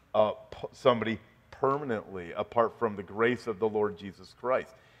somebody permanently apart from the grace of the Lord Jesus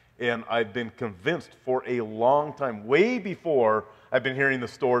Christ. And I've been convinced for a long time, way before I've been hearing the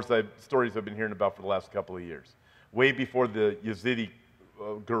stories I've been hearing about for the last couple of years, way before the Yazidi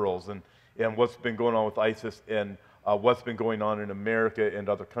girls and what's been going on with ISIS and what's been going on in America and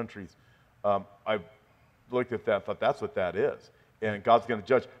other countries. I looked at that and thought, that's what that is. And God's going to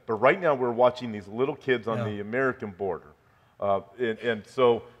judge. But right now we're watching these little kids on the American border. And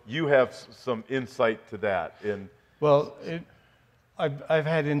so you have some insight to that. Well, I've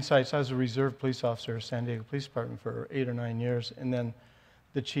had insights. I was a reserve police officer at San Diego Police Department for 8 or 9 years, and then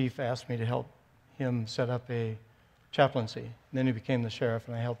the chief asked me to help him set up a chaplaincy. And then he became the sheriff,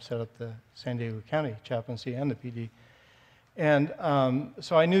 and I helped set up the San Diego County chaplaincy and the PD. And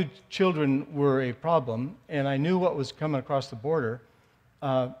so I knew children were a problem, and I knew what was coming across the border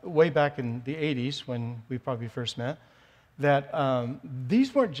way back in the 80s when we probably first met, that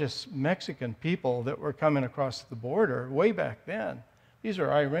these weren't just Mexican people that were coming across the border way back then. These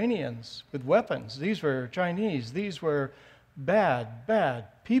were Iranians with weapons. These were Chinese. These were bad, bad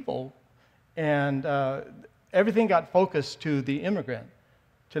people. And everything got focused to the immigrant,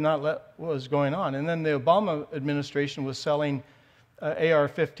 to not let what was going on. And then the Obama administration was selling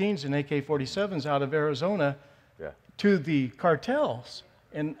AR-15s and AK-47s out of Arizona to the cartels.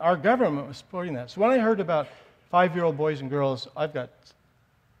 And our government was supporting that. So when I heard about 5-year-old boys and girls, I've got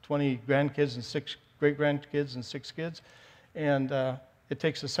 20 grandkids and 6 great-grandkids and 6 kids. And it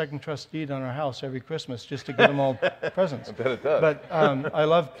takes a second trust deed on our house every Christmas just to get them all presents. I bet it does. But I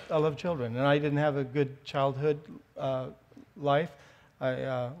love children, and I didn't have a good childhood life.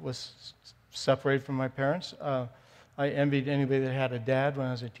 I was separated from my parents. I envied anybody that had a dad when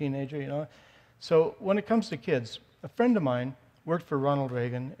I was a teenager, you know. So when it comes to kids, a friend of mine worked for Ronald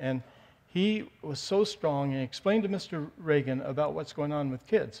Reagan, and he was so strong and explained to Mr. Reagan about what's going on with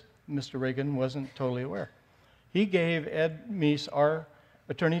kids. Mr. Reagan wasn't totally aware. He gave Ed Meese, our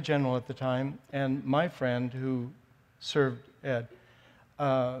Attorney General at the time, and my friend who served Ed,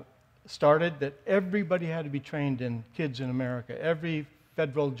 started that everybody had to be trained in kids in America. Every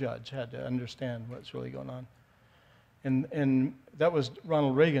federal judge had to understand what's really going on. And that was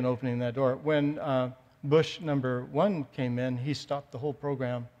Ronald Reagan opening that door. When Bush #1 came in, he stopped the whole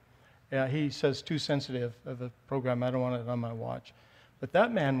program. He says too sensitive of a program. I don't want it on my watch. But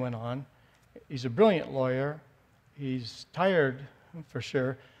that man went on. He's a brilliant lawyer. He's tired for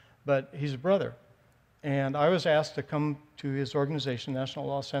sure, but he's a brother. And I was asked to come to his organization, National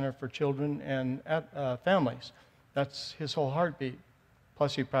Law Center for Children and Families. That's his whole heartbeat.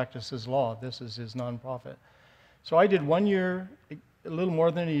 Plus he practices law. This is his nonprofit. So I did 1 year, a little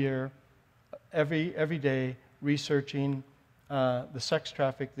more than a year, every day researching the sex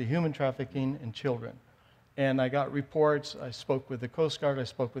traffic, the human trafficking in children. And I got reports. I spoke with the Coast Guard. I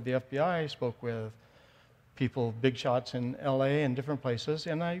spoke with the FBI. I spoke with people, big shots in LA and different places.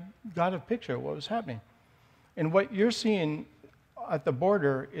 And I got a picture of what was happening. And what you're seeing at the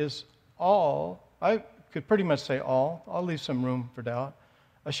border is all, I could pretty much say all, I'll leave some room for doubt,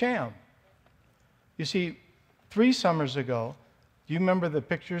 a sham. You see, 3 summers ago, do you remember the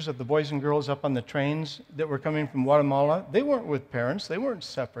pictures of the boys and girls up on the trains that were coming from Guatemala? They weren't with parents. They weren't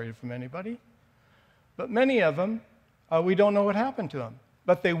separated from anybody. But many of them, we don't know what happened to them.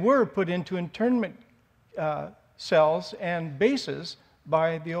 But they were put into internment cells and bases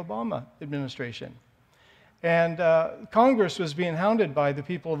by the Obama administration. And Congress was being hounded by the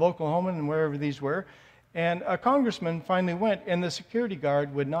people of Oklahoma and wherever these were. And a congressman finally went, and the security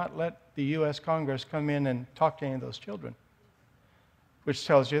guard would not let the U.S. Congress come in and talk to any of those children, which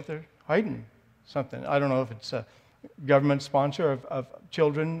tells you they're hiding something. I don't know if it's a government sponsor of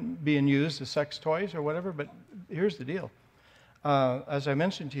children being used as sex toys or whatever, but here's the deal. As I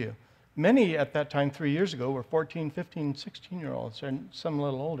mentioned to you, many at that time 3 years ago were 14, 15, 16-year-olds, and some a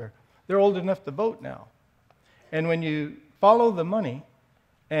little older. They're old enough to vote now. And when you follow the money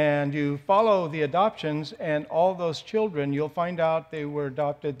and you follow the adoptions and all those children, you'll find out they were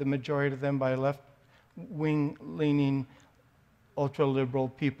adopted, the majority of them, by left-wing leaning, ultra-liberal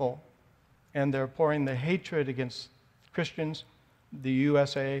people. And they're pouring the hatred against Christians, the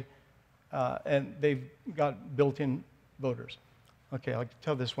USA, and they've got built-in voters. Okay, I'll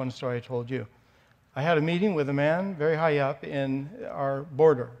tell this one story I told you. I had a meeting with a man very high up in our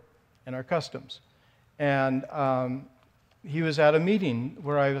border, in our customs. And he was at a meeting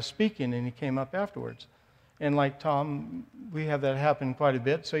where I was speaking, and he came up afterwards. And like Tom, we have that happen quite a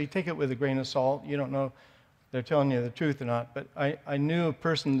bit, so you take it with a grain of salt. You don't know if they're telling you the truth or not. But I knew a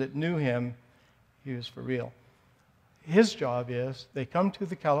person that knew him. He was for real. his job is they come to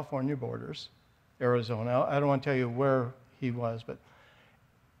the California borders, Arizona. I don't want to tell you where he was, but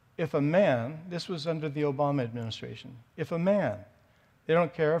if a man, this was under the Obama administration, if a man, they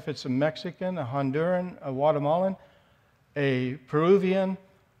don't care if it's a Mexican, a Honduran, a Guatemalan, a Peruvian,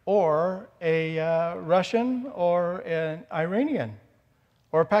 or a Russian, or an Iranian,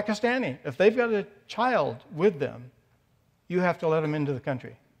 or a Pakistani, if they've got a child with them, you have to let them into the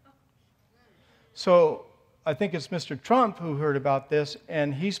country. So I think it's Mr. Trump who heard about this,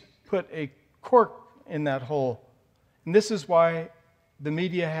 and he's put a cork in that hole. And this is why the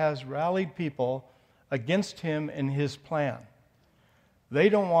media has rallied people against him and his plan. They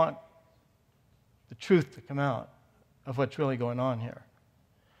don't want the truth to come out of what's really going on here.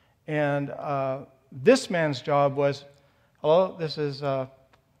 And this man's job was, hello, this is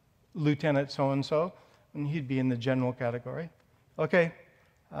Lieutenant so-and-so, and he'd be in the general category. Okay,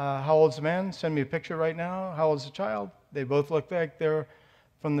 how old's the man? Send me a picture right now. How old's the child? They both look like they're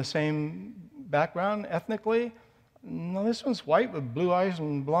from the same background ethnically. No, this one's white with blue eyes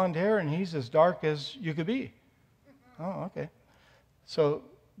and blonde hair, and he's as dark as you could be. Oh, okay. So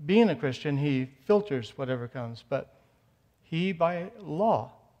being a Christian, he filters whatever comes, but he, by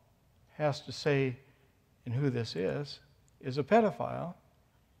law, has to say in who this is a pedophile,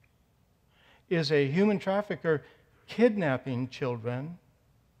 is a human trafficker kidnapping children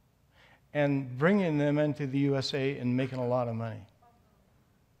and bringing them into the USA and making a lot of money.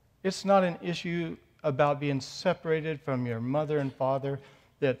 It's not an issue about being separated from your mother and father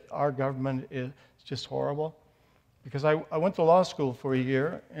that our government is just horrible. Because I went to law school for a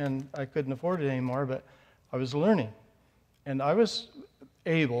year, and I couldn't afford it anymore, but I was learning. And I was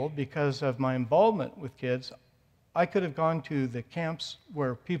able, because of my involvement with kids, I could have gone to the camps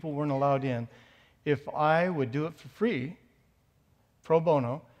where people weren't allowed in if I would do it for free, pro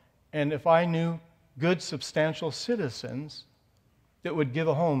bono, and if I knew good, substantial citizens that would give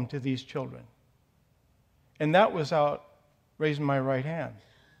a home to these children. And that was out raising my right hand.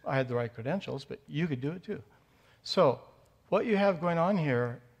 I had the right credentials, but you could do it too. So what you have going on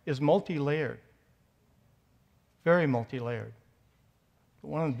here is multi-layered, very multi-layered.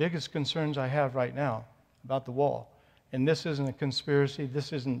 One of the biggest concerns I have right now about the wall, and this isn't a conspiracy,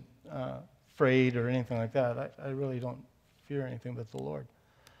 this isn't afraid or anything like that. I really don't fear anything but the Lord,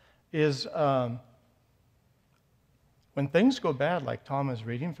 is when things go bad, like Tom is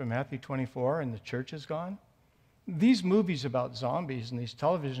reading from Matthew 24, and the church is gone, these movies about zombies and these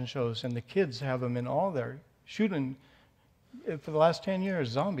television shows, and the kids have them in all their shooting for the last 10 years,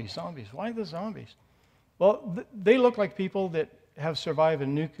 zombies. Why the zombies? Well, they look like people that have survived a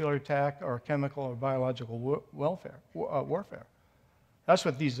nuclear attack or chemical or biological warfare. That's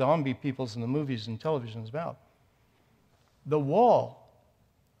what these zombie peoples in the movies and television is about. The wall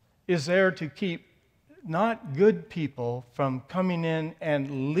is there to keep not good people from coming in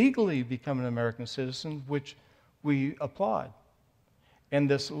and legally becoming American citizens, which we applaud. And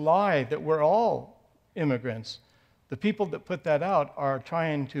this lie that we're all immigrants, the people that put that out are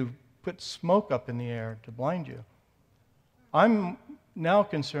trying to put smoke up in the air to blind you. I'm now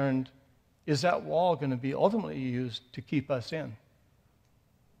concerned, is that wall going to be ultimately used to keep us in?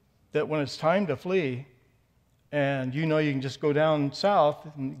 That when it's time to flee, and you know you can just go down south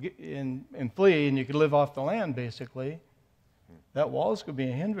and flee, and you can live off the land, basically, that wall is going to be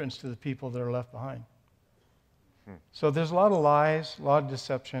a hindrance to the people that are left behind. So there's a lot of lies, a lot of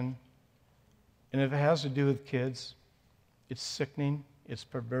deception, and if it has to do with kids, it's sickening, it's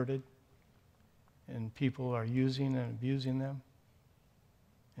perverted, and people are using and abusing them.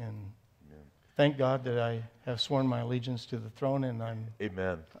 And thank God that I have sworn my allegiance to the throne, and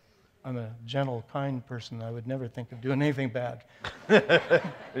Amen. I'm a gentle, kind person. I would never think of doing anything bad. Are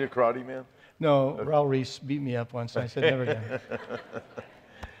you a karate man? No, Raul Reese beat me up once, and I said never again.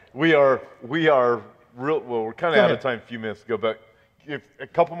 We are real, well, we're kind of out of time, a few minutes ago, but if a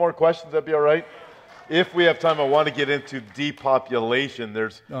couple more questions, that'd be all right? If we have time, I want to get into depopulation.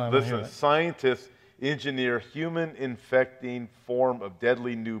 Listen, scientists engineer human-infecting form of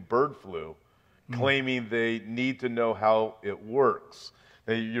deadly new bird flu, claiming they need to know how it works.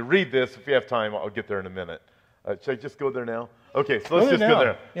 Now, you read this, if you have time, I'll get there in a minute. Should I just go there now? Okay, so let's just go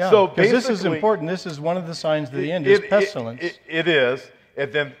there. Yeah, so because this is important. This is one of the signs of the end, is pestilence. It is.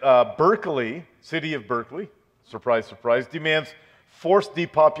 And then Berkeley, city of Berkeley, surprise, surprise, demands forced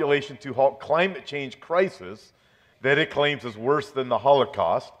depopulation to halt climate change crisis that it claims is worse than the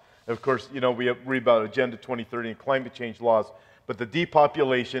Holocaust. Of course, you know, we read about Agenda 2030 and climate change laws, but the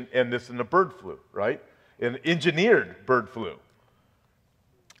depopulation and this in the bird flu, right? An engineered bird flu.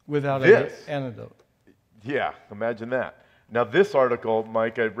 Without an antidote. Yeah, imagine that. Now, this article,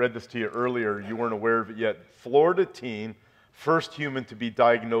 Mike, I read this to you earlier. You weren't aware of it yet. Florida teen, first human to be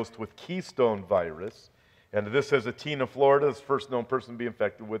diagnosed with Keystone virus. And this says a teen in Florida is the first known person to be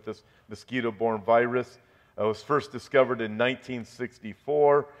infected with this mosquito-borne virus. It was first discovered in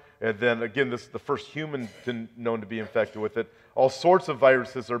 1964. And then, again, this is the first human known to be infected with it. All sorts of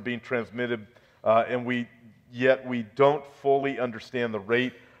viruses are being transmitted, and yet we don't fully understand the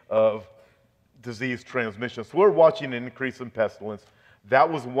rate of disease transmission. So we're watching an increase in pestilence. That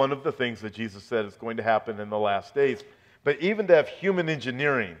was one of the things that Jesus said is going to happen in the last days. But even to have human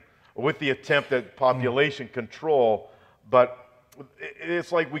engineering with the attempt at population control, but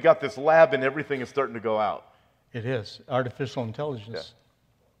it's like we got this lab and everything is starting to go out. It is. Artificial intelligence.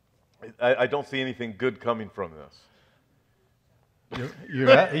 Yeah. I don't see anything good coming from this. You're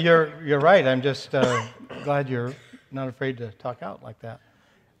right. I'm just glad you're not afraid to talk out like that.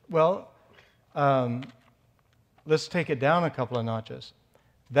 Well, let's take it down a couple of notches.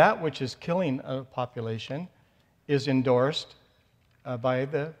 That which is killing a population is endorsed by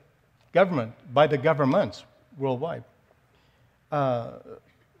the government, by the governments worldwide.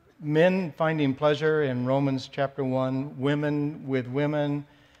 Men finding pleasure in Romans chapter 1, women with women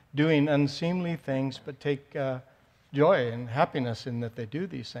doing unseemly things, but take joy and happiness in that they do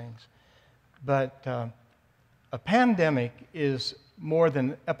these things. But a pandemic is more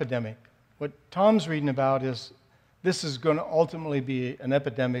than epidemic. What Tom's reading about is this is going to ultimately be an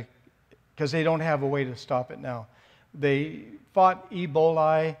epidemic because they don't have a way to stop it now. They fought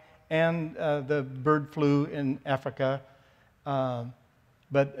Ebola and the bird flu in Africa,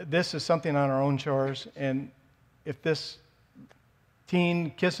 but this is something on our own shores. And if this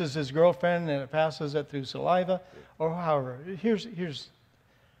teen kisses his girlfriend and it passes it through saliva, or however, here's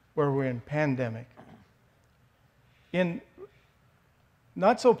where we're in pandemic. In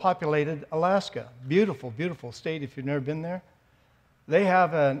not so populated Alaska, beautiful, beautiful state if you've never been there, they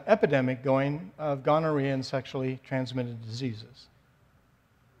have an epidemic going of gonorrhea and sexually transmitted diseases.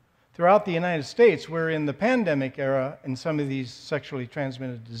 Throughout the United States, we're in the pandemic era in some of these sexually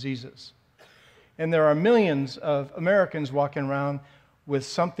transmitted diseases. And there are millions of Americans walking around with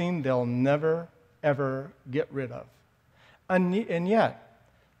something they'll never, ever get rid of. And yet,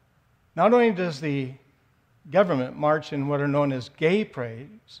 not only does the government march in what are known as gay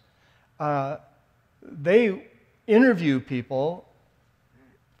parades, they interview people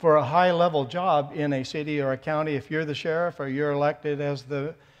for a high-level job in a city or a county. If you're the sheriff or you're elected as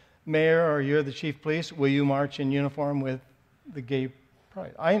the mayor or you're the chief of police, will you march in uniform with the gay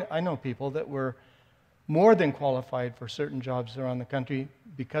pride? I know people that were more than qualified for certain jobs around the country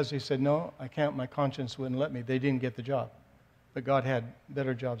because they said, no, I can't, my conscience wouldn't let me. They didn't get the job. But God had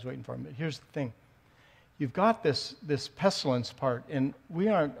better jobs waiting for them. But here's the thing. You've got this pestilence part, and we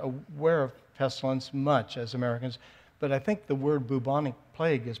aren't aware of pestilence much as Americans, but I think the word bubonic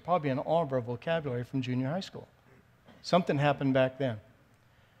plague is probably in all of our vocabulary from junior high school. Something happened back then.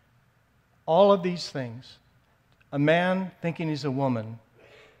 All of these things, a man thinking he's a woman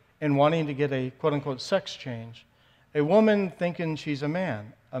and wanting to get a quote-unquote sex change, a woman thinking she's a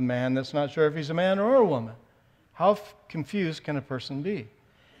man that's not sure if he's a man or a woman. How confused can a person be?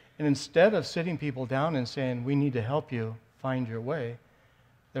 And instead of sitting people down and saying, we need to help you find your way,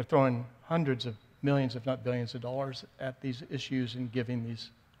 they're throwing hundreds of millions, if not billions of dollars at these issues and giving these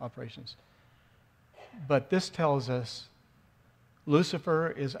operations. But this tells us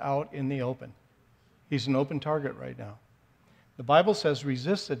Lucifer is out in the open. He's an open target right now. The Bible says,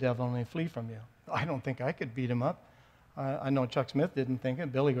 resist the devil and he'll flee from you. I don't think I could beat him up. I know Chuck Smith didn't think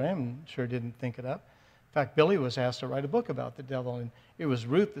it. Billy Graham sure didn't think it up. In fact, Billy was asked to write a book about the devil, and it was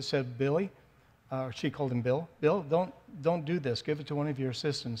Ruth that said, Billy, she called him Bill, don't do this. Give it to one of your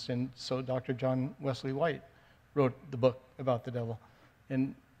assistants. And so Dr. John Wesley White wrote the book about the devil.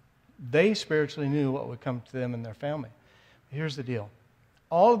 And they spiritually knew what would come to them and their family. Here's the deal.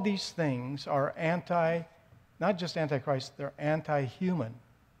 All of these things are not just anti-Christ, they're anti-human.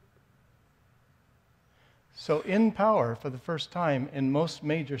 So in power, for the first time in most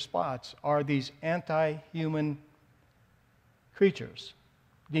major spots, are these anti-human creatures,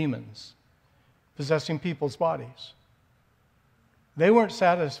 demons, possessing people's bodies. They weren't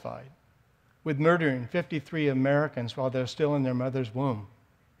satisfied with murdering 53 Americans while they're still in their mother's womb.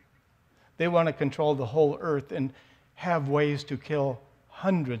 They want to control the whole earth and have ways to kill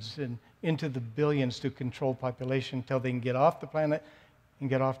hundreds and into the billions to control population until they can get off the planet and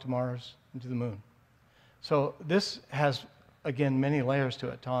get off to Mars and to the moon. So this has, again, many layers to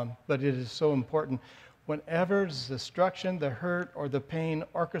it, Tom, but it is so important. Whenever the destruction, the hurt, or the pain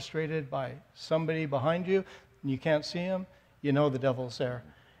orchestrated by somebody behind you, and you can't see him, you know the devil's there.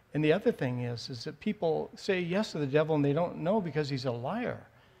 And the other thing is that people say yes to the devil and they don't know because he's a liar.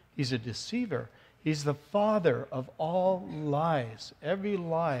 He's a deceiver. He's the father of all lies, every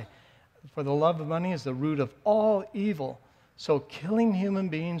lie. For the love of money is the root of all evil. So killing human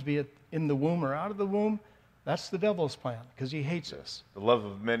beings, be it in the womb or out of the womb, that's the devil's plan because he hates us. The love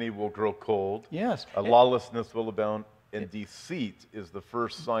of many will grow cold. Yes. Lawlessness will abound, and deceit is the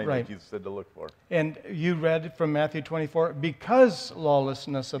first sign Right. that Jesus said to look for. And you read from Matthew 24, because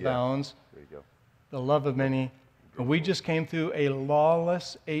lawlessness abounds, There you go. the love of many. And we just came through a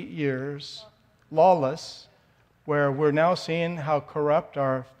lawless 8 years, lawless, where we're now seeing how corrupt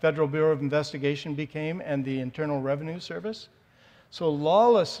our Federal Bureau of Investigation became and the Internal Revenue Service. So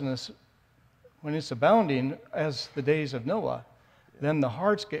lawlessness, when it's abounding, as the days of Noah, then the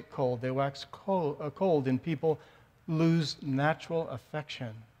hearts get cold. They wax cold, and people lose natural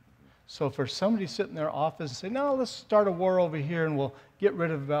affection. So for somebody to sit in their office and say, no, let's start a war over here and we'll get rid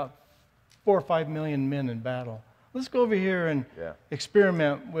of about 4 or 5 million men in battle. Let's go over here and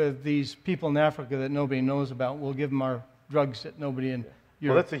experiment with these people in Africa that nobody knows about. We'll give them our drugs that nobody in Well,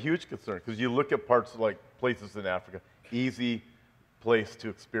 Europe. that's a huge concern because you look at parts like places in Africa, easy place to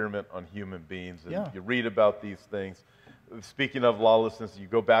experiment on human beings. And you read about these things. Speaking of lawlessness, you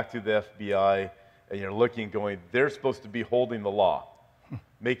go back to the FBI and you're looking, going, they're supposed to be holding the law,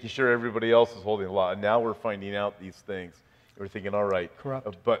 making sure everybody else is holding the law. And now we're finding out these things. We're thinking, all right.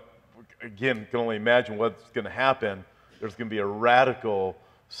 Corrupt. But again, can only imagine what's going to happen. There's going to be a radical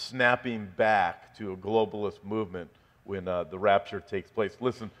snapping back to a globalist movement when the rapture takes place.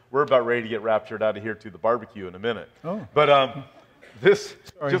 Listen, we're about ready to get raptured out of here to the barbecue in a minute. Oh. But this,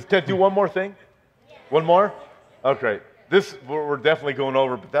 Sorry. just can I do one more thing? One more? Okay. This, we're definitely going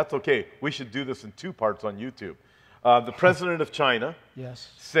over, but that's okay. We should do this in 2 parts on YouTube. The president of China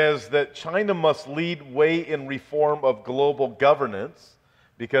says that China must lead way in reform of global governance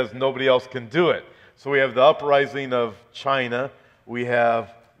because nobody else can do it. So we have the uprising of China. We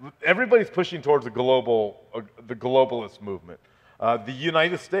have, everybody's pushing towards the globalist movement. The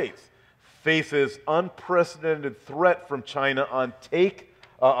United States faces unprecedented threat from China on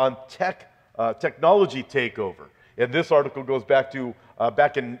technology takeover. And this article goes back to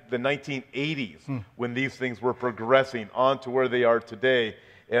back in the 1980s when these things were progressing on to where they are today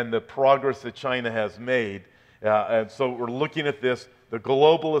and the progress that China has made. And so we're looking at this, the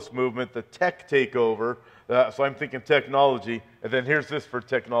globalist movement, the tech takeover. So I'm thinking technology. And then here's this for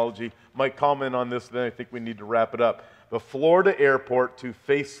technology. Might comment on this, then I think we need to wrap it up. The Florida airport to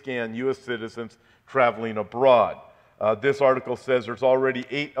face scan U.S. citizens traveling abroad. This article says there's already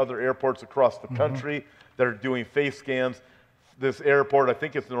 8 other airports across the country that are doing face scans. This airport, I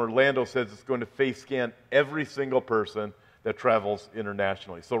think it's in Orlando, says it's going to face scan every single person that travels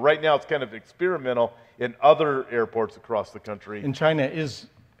internationally. So right now it's kind of experimental in other airports across the country. And China is...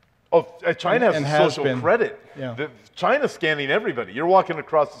 Oh, China has social credit. Yeah. China's scanning everybody. You're walking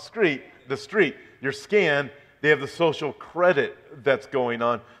across the street, you're scanned, they have the social credit that's going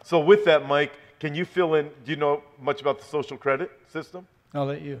on. So with that, Mike, can you fill in, do you know much about the social credit system? I'll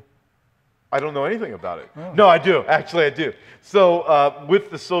let you. I don't know anything about it. Oh. No, I do. Actually, I do. So with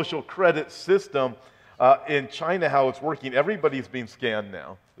the social credit system in China, how it's working, everybody's being scanned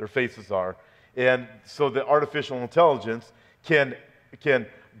now. Their faces are. And so the artificial intelligence can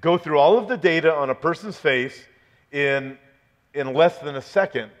go through all of the data on a person's face in less than a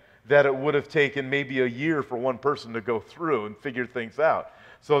second that it would have taken maybe a year for one person to go through and figure things out.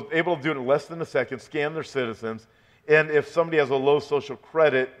 So it's able to do it in less than a second, scan their citizens. And if somebody has a low social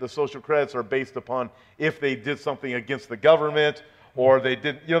credit, the social credits are based upon if they did something against the government or they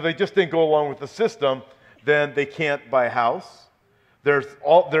they just didn't go along with the system, then they can't buy a house. They have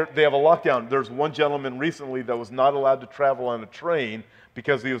a lockdown. There's one gentleman recently that was not allowed to travel on a train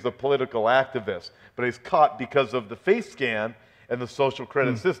because he was a political activist, but he's caught because of the face scan and the social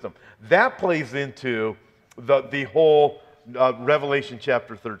credit system. That plays into the whole Revelation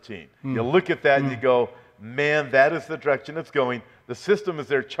chapter 13. You look at that and you go, man, that is the direction it's going. The system is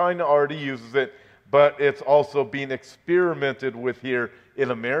there. China already uses it, but it's also being experimented with here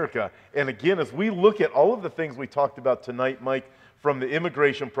in America. And again, as we look at all of the things we talked about tonight, Mike, from the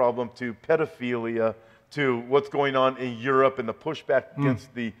immigration problem to pedophilia to what's going on in Europe and the pushback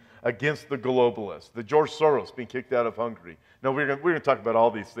against the globalists, the George Soros being kicked out of Hungary. Now, we're going to talk about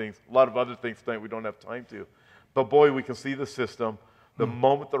all these things, a lot of other things tonight we don't have time to. But boy, we can see the system. The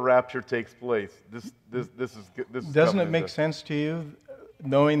moment the rapture takes place, this is Doesn't it make sense to you,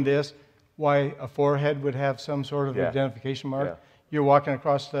 knowing this, why a forehead would have some sort of identification mark? Yeah. You're walking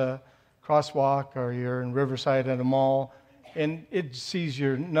across the crosswalk or you're in Riverside at a mall, and it sees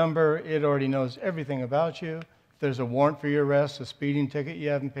your number. It already knows everything about you, there's a warrant for your arrest, a speeding ticket you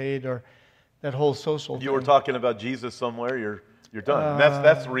haven't paid, or that whole social You thing. were talking about Jesus somewhere, you're done. And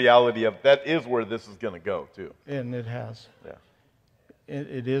that's the reality of, that is where this is going to go, too. And it has. Yeah.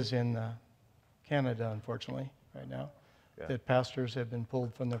 It is in Canada, unfortunately, right now, that pastors have been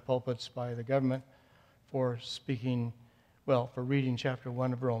pulled from their pulpits by the government for speaking, for reading chapter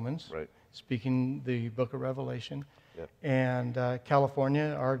 1 of Romans, Right. speaking the book of Revelation. Yep. And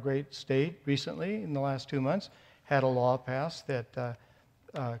California, our great state, recently, in the last 2 months, had a law passed that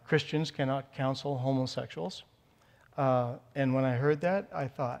Christians cannot counsel homosexuals. And when I heard that, I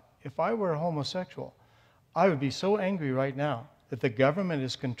thought, if I were a homosexual, I would be so angry right now that the government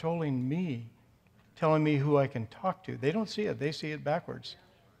is controlling me, telling me who I can talk to. They don't see it. They see it backwards.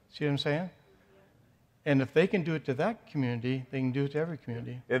 See what I'm saying? And if they can do it to that community, they can do it to every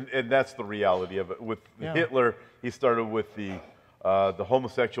community. And that's the reality of it. With Hitler, he started with the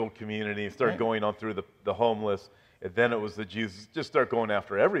homosexual community, he started going on through the homeless, and then it was the Jews. Just start going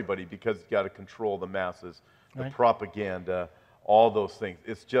after everybody because you got to control the masses, the propaganda, all those things.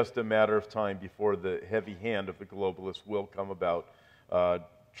 It's just a matter of time before the heavy hand of the globalists will come about.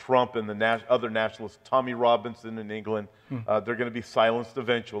 Trump and the other nationalists, Tommy Robinson in England, they're going to be silenced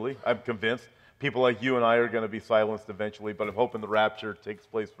eventually, I'm convinced. People like you and I are going to be silenced eventually, but I'm hoping the rapture takes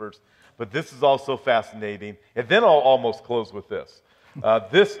place first. But this is also fascinating. And then I'll almost close with this.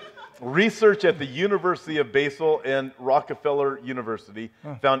 This research at the University of Basel and Rockefeller University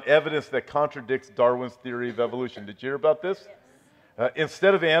found evidence that contradicts Darwin's theory of evolution. Did you hear about this?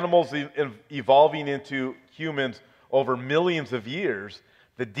 Instead of animals evolving into humans over millions of years,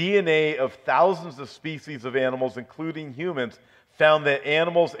 the DNA of thousands of species of animals, including humans, found that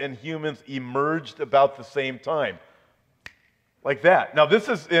animals and humans emerged about the same time. Like that. Now this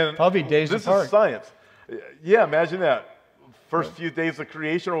is probably days apart. This is science. Yeah, imagine that. First few days of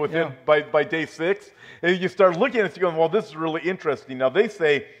creation, or within by day 6, and you start looking at it, you're going, well, this is really interesting. Now they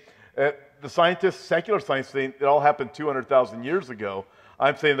say, the scientists, secular science, say it all happened 200,000 years ago.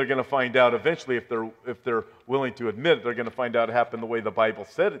 I'm saying they're going to find out eventually, if they're willing to admit it, they're going to find out it happened the way the Bible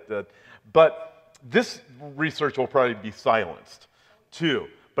said it did. But this research will probably be silenced too.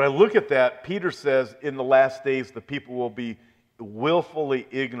 But I look at that, Peter says in the last days the people will be willfully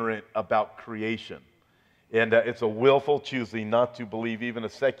ignorant about creation. And it's a willful choosing not to believe even a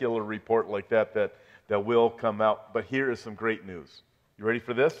secular report like that will come out. But here is some great news. You ready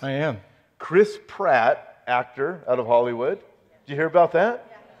for this? I am. Chris Pratt, actor out of Hollywood. Did you hear about that?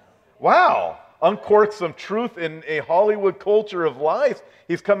 Yeah. Wow. Uncorked some truth in a Hollywood culture of lies.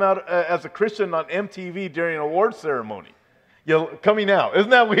 He's come out as a Christian on MTV during an award ceremony. Coming out.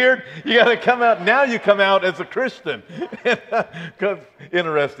 Isn't that weird? You got to come out. Now you come out as a Christian.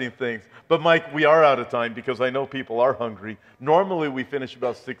 Interesting things. But Mike, we are out of time because I know people are hungry. Normally we finish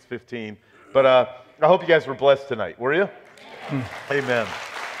about 6:15. But I hope you guys were blessed tonight. Were you? Amen.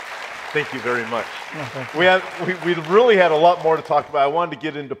 Thank you very much. We really had a lot more to talk about. I wanted to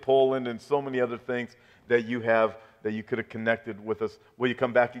get into Poland and so many other things that you could have connected with us. Will you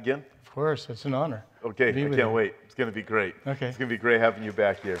come back again? Of course, it's an honor. Okay, I can't wait. It's going to be great. Okay. It's going to be great having you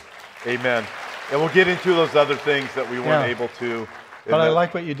back here. Amen. And we'll get into those other things that we weren't able to. But I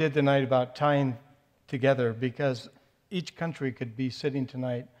like what you did tonight about tying together, because each country could be sitting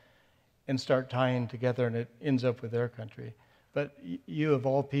tonight and start tying together, and it ends up with their country. But you, of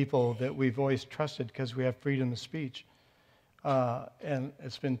all people that we've always trusted because we have freedom of speech, and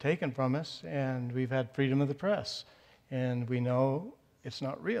it's been taken from us, and we've had freedom of the press, and we know it's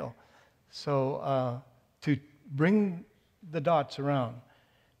not real. So to bring the dots around,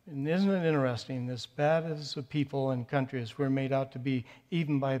 and isn't it interesting, as bad as the people and countries we're made out to be,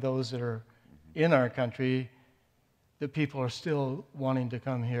 even by those that are in our country, the people are still wanting to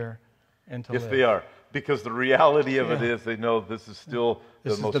come here and to live. Yes, they are. Because the reality of it is they know this is still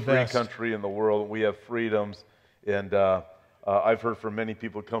the most free country in the world. We have freedoms. And I've heard from many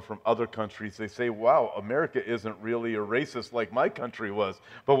people who come from other countries, they say, wow, America isn't really a racist like my country was.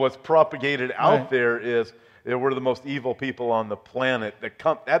 But what's propagated out there is that we're the most evil people on the planet.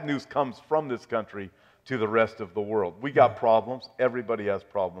 That news comes from this country to the rest of the world. We got problems. Everybody has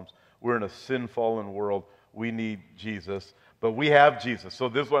problems. We're in a sin-fallen world. We need Jesus. But we have Jesus. So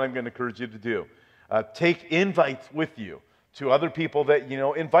this is what I'm going to encourage you to do. Take invites with you to other people that,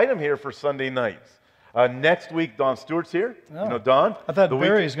 invite them here for Sunday nights. Next week, Don Stewart's here. Oh. You know Don? I thought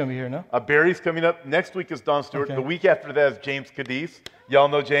Barry's going to be here, no? Barry's coming up. Next week is Don Stewart. Okay. The week after that is James Cadiz. Y'all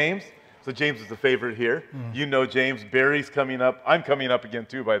know James? So James is the favorite here. You know James. Barry's coming up. I'm coming up again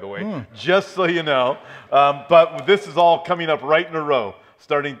too, by the way, just so you know. But this is all coming up right in a row.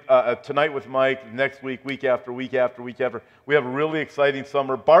 Starting tonight with Mike, next week, week after, week after, week after. We have a really exciting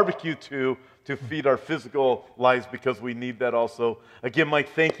summer. Barbecue too. to feed our physical lives because we need that also. Again, Mike,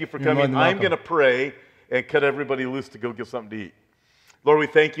 thank you for You're more coming. than I'm welcome. going to pray and cut everybody loose to go get something to eat. Lord, we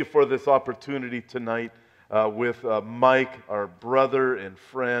thank you for this opportunity tonight with Mike, our brother and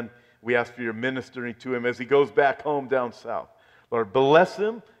friend. We ask for your ministering to him as he goes back home down south. Lord, bless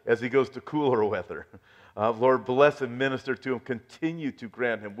him as he goes to cooler weather. Lord, bless and minister to him. Continue to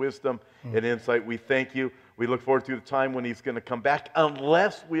grant him wisdom and insight. We thank you. We look forward to the time when he's going to come back,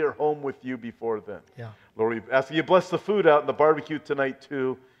 unless we are home with you before then. Yeah. Lord, we ask that you bless the food out in the barbecue tonight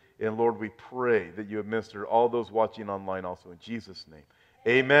too. And Lord, we pray that you administer all those watching online also in Jesus' name.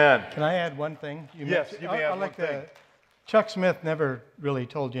 Amen. Can I add one thing? Yes, you may add one thing. Chuck Smith never really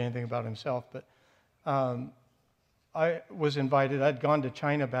told you anything about himself, but I was invited. I'd gone to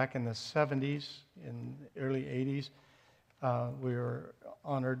China back in the 70s, in the early 80s. We were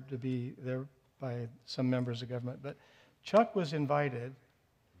honored to be there by some members of government. But Chuck was invited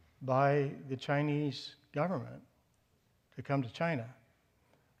by the Chinese government to come to China.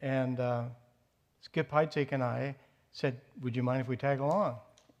 And Skip Heidsieck and I said, would you mind if we tag along?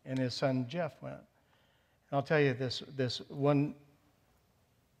 And his son Jeff went. And I'll tell you this one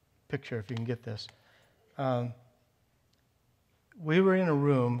picture, if you can get this. We were in a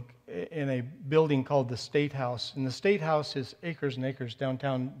room in a building called the State House. And the State House is acres and acres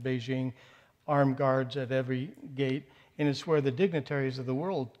downtown Beijing, armed guards at every gate. And it's where the dignitaries of the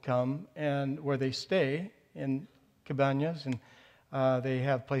world come and where they stay in cabanas. And they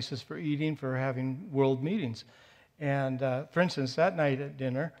have places for eating, for having world meetings. And for instance, that night at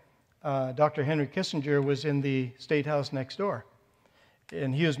dinner, Dr. Henry Kissinger was in the State House next door.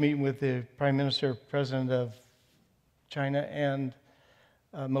 And he was meeting with the Prime Minister, President of China and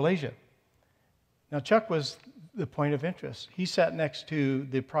Malaysia. Now, Chuck was the point of interest. He sat next to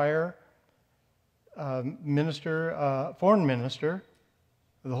the prior foreign minister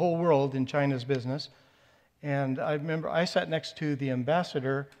of the whole world in China's business. And I remember I sat next to the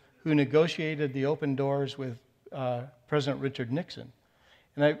ambassador who negotiated the open doors with President Richard Nixon.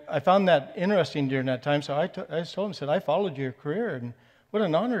 And I found that interesting during that time, so I told him, said, I followed your career, and what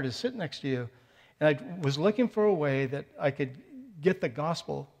an honor to sit next to you. And I was looking for a way that I could get the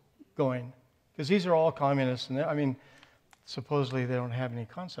gospel going, because these are all communists, and I mean, supposedly they don't have any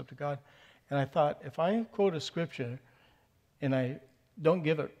concept of God. And I thought, if I quote a scripture and I don't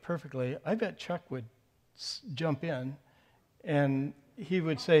give it perfectly, I bet Chuck would jump in and he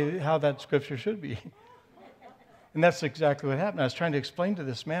would say how that scripture should be. And that's exactly what happened. I was trying to explain to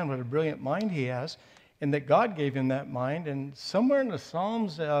this man what a brilliant mind he has, and that God gave him that mind. And somewhere in the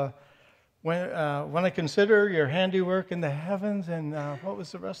Psalms, when I consider your handiwork in the heavens, and what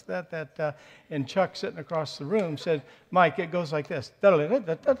was the rest of that? And Chuck, sitting across the room, said, Mike, it goes like this. And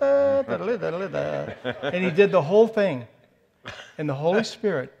he did the whole thing. And the Holy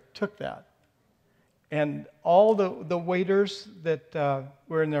Spirit took that. And all the waiters that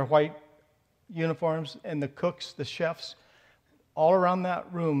were in their white uniforms, and the cooks, the chefs, all around that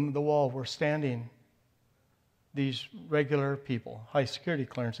room, the wall, were standing these regular people, high security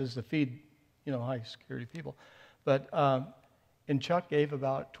clearances to feed, high security people. But and Chuck gave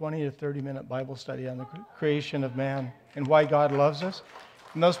about 20 to 30-minute Bible study on the creation of man and why God loves us.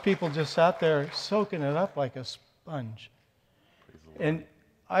 And those people just sat there soaking it up like a sponge. And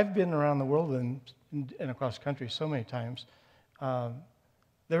I've been around the world and across the country so many times.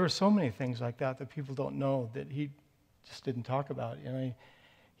 There were so many things like that people don't know that he just didn't talk about.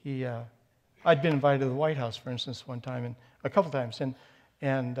 I'd been invited to the White House, for instance, one time, and a couple times,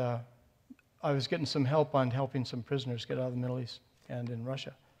 and I was getting some help on helping some prisoners get out of the Middle East and in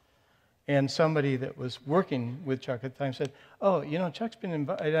Russia. And somebody that was working with Chuck at the time said, "Oh, Chuck's been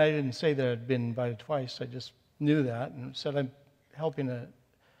invited." I didn't say that I'd been invited twice. I just knew that and said, "I'm helping a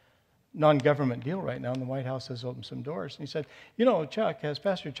non-government deal right now, and the White House has opened some doors." And he said,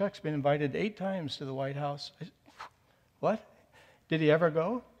 Pastor Chuck's been invited 8 times to the White House. I said, what? Did he ever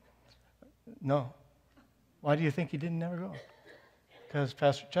go? No. Why do you think he didn't ever go? Because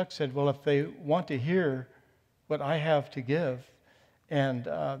Pastor Chuck said, well, if they want to hear what I have to give, and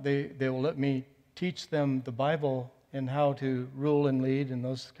they will let me teach them the Bible and how to rule and lead and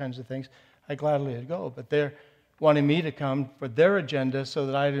those kinds of things, I gladly would go. But they're wanting me to come for their agenda so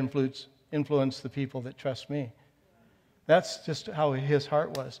that I'd influence the people that trust me. That's just how his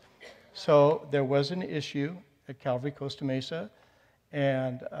heart was. So there was an issue at Calvary Costa Mesa,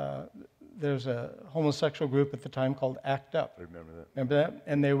 and there's a homosexual group at the time called ACT UP. I remember that. Remember that?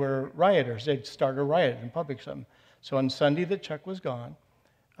 And they were rioters. They'd start a riot in public or something. So on Sunday that Chuck was gone,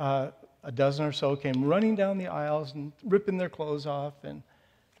 a dozen or so came running down the aisles and ripping their clothes off and,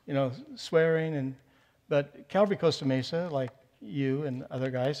 swearing. But Calvary Costa Mesa, like you and other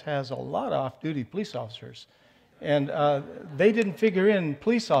guys, has a lot of off-duty police officers. And they didn't figure in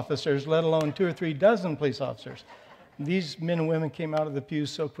police officers, let alone 2 or 3 dozen police officers. These men and women came out of the pews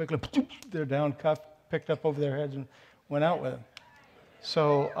so quickly, they're down, cuffed, picked up over their heads, and went out with them.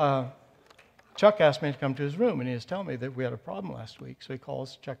 So Chuck asked me to come to his room, and he was telling me that we had a problem last week. So he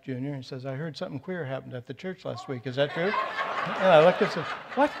calls Chuck Jr. and he says, I heard something queer happened at the church last week. Is that true? And I looked and said,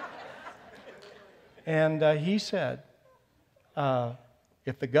 what? And he said,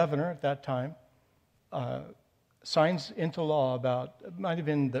 if the governor at that time signs into law about, it might have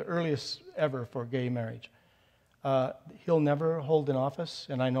been the earliest ever for gay marriage, he'll never hold an office,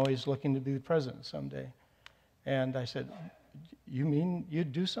 and I know he's looking to be the president someday. And I said, you mean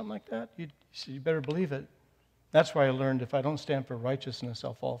you'd do something like that? He said, you better believe it. That's why I learned if I don't stand for righteousness,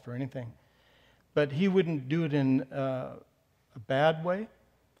 I'll fall for anything. But he wouldn't do it in a bad way.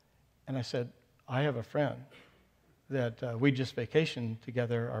 And I said, I have a friend that we just vacationed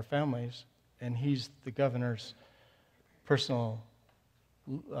together, our families, and he's the governor's personal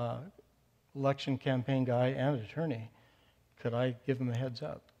election campaign guy and attorney. Could I give him a heads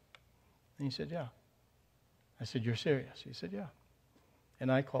up? And he said, yeah. I said, you're serious? He said, yeah.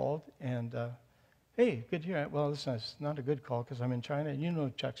 And I called, and hey, good to hear. Well, listen, it's not a good call because I'm in China, and you know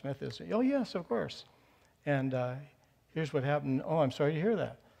who Chuck Smith is. Oh, yes, of course. And here's what happened. Oh, I'm sorry to hear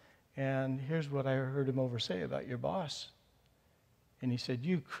that. And here's what I heard him over say about your boss. And he said,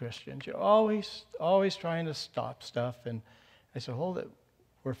 you Christians, you're always trying to stop stuff. And I said, hold it.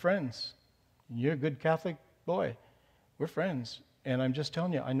 We're friends. You're a good Catholic boy. We're friends. And I'm just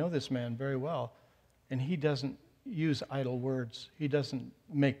telling you, I know this man very well. And he doesn't use idle words. He doesn't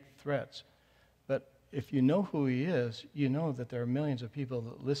make threats. But if you know who he is, you know that there are millions of people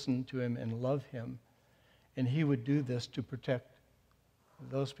that listen to him and love him. And he would do this to protect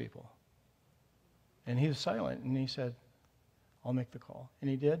those people. And he was silent, and he said, I'll make the call. And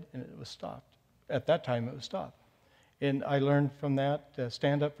he did, and it was stopped. At that time, it was stopped. And I learned from that,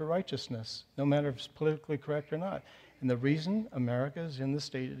 stand up for righteousness, no matter if it's politically correct or not. And the reason America is in the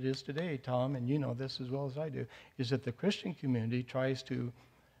state it is today, Tom, and you know this as well as I do, is that the Christian community tries to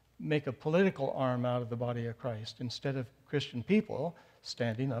make a political arm out of the body of Christ instead of Christian people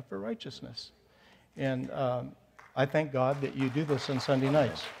standing up for righteousness. And I thank God that you do this on Sunday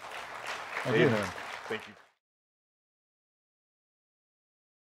nights. I do. Amen. Thank you.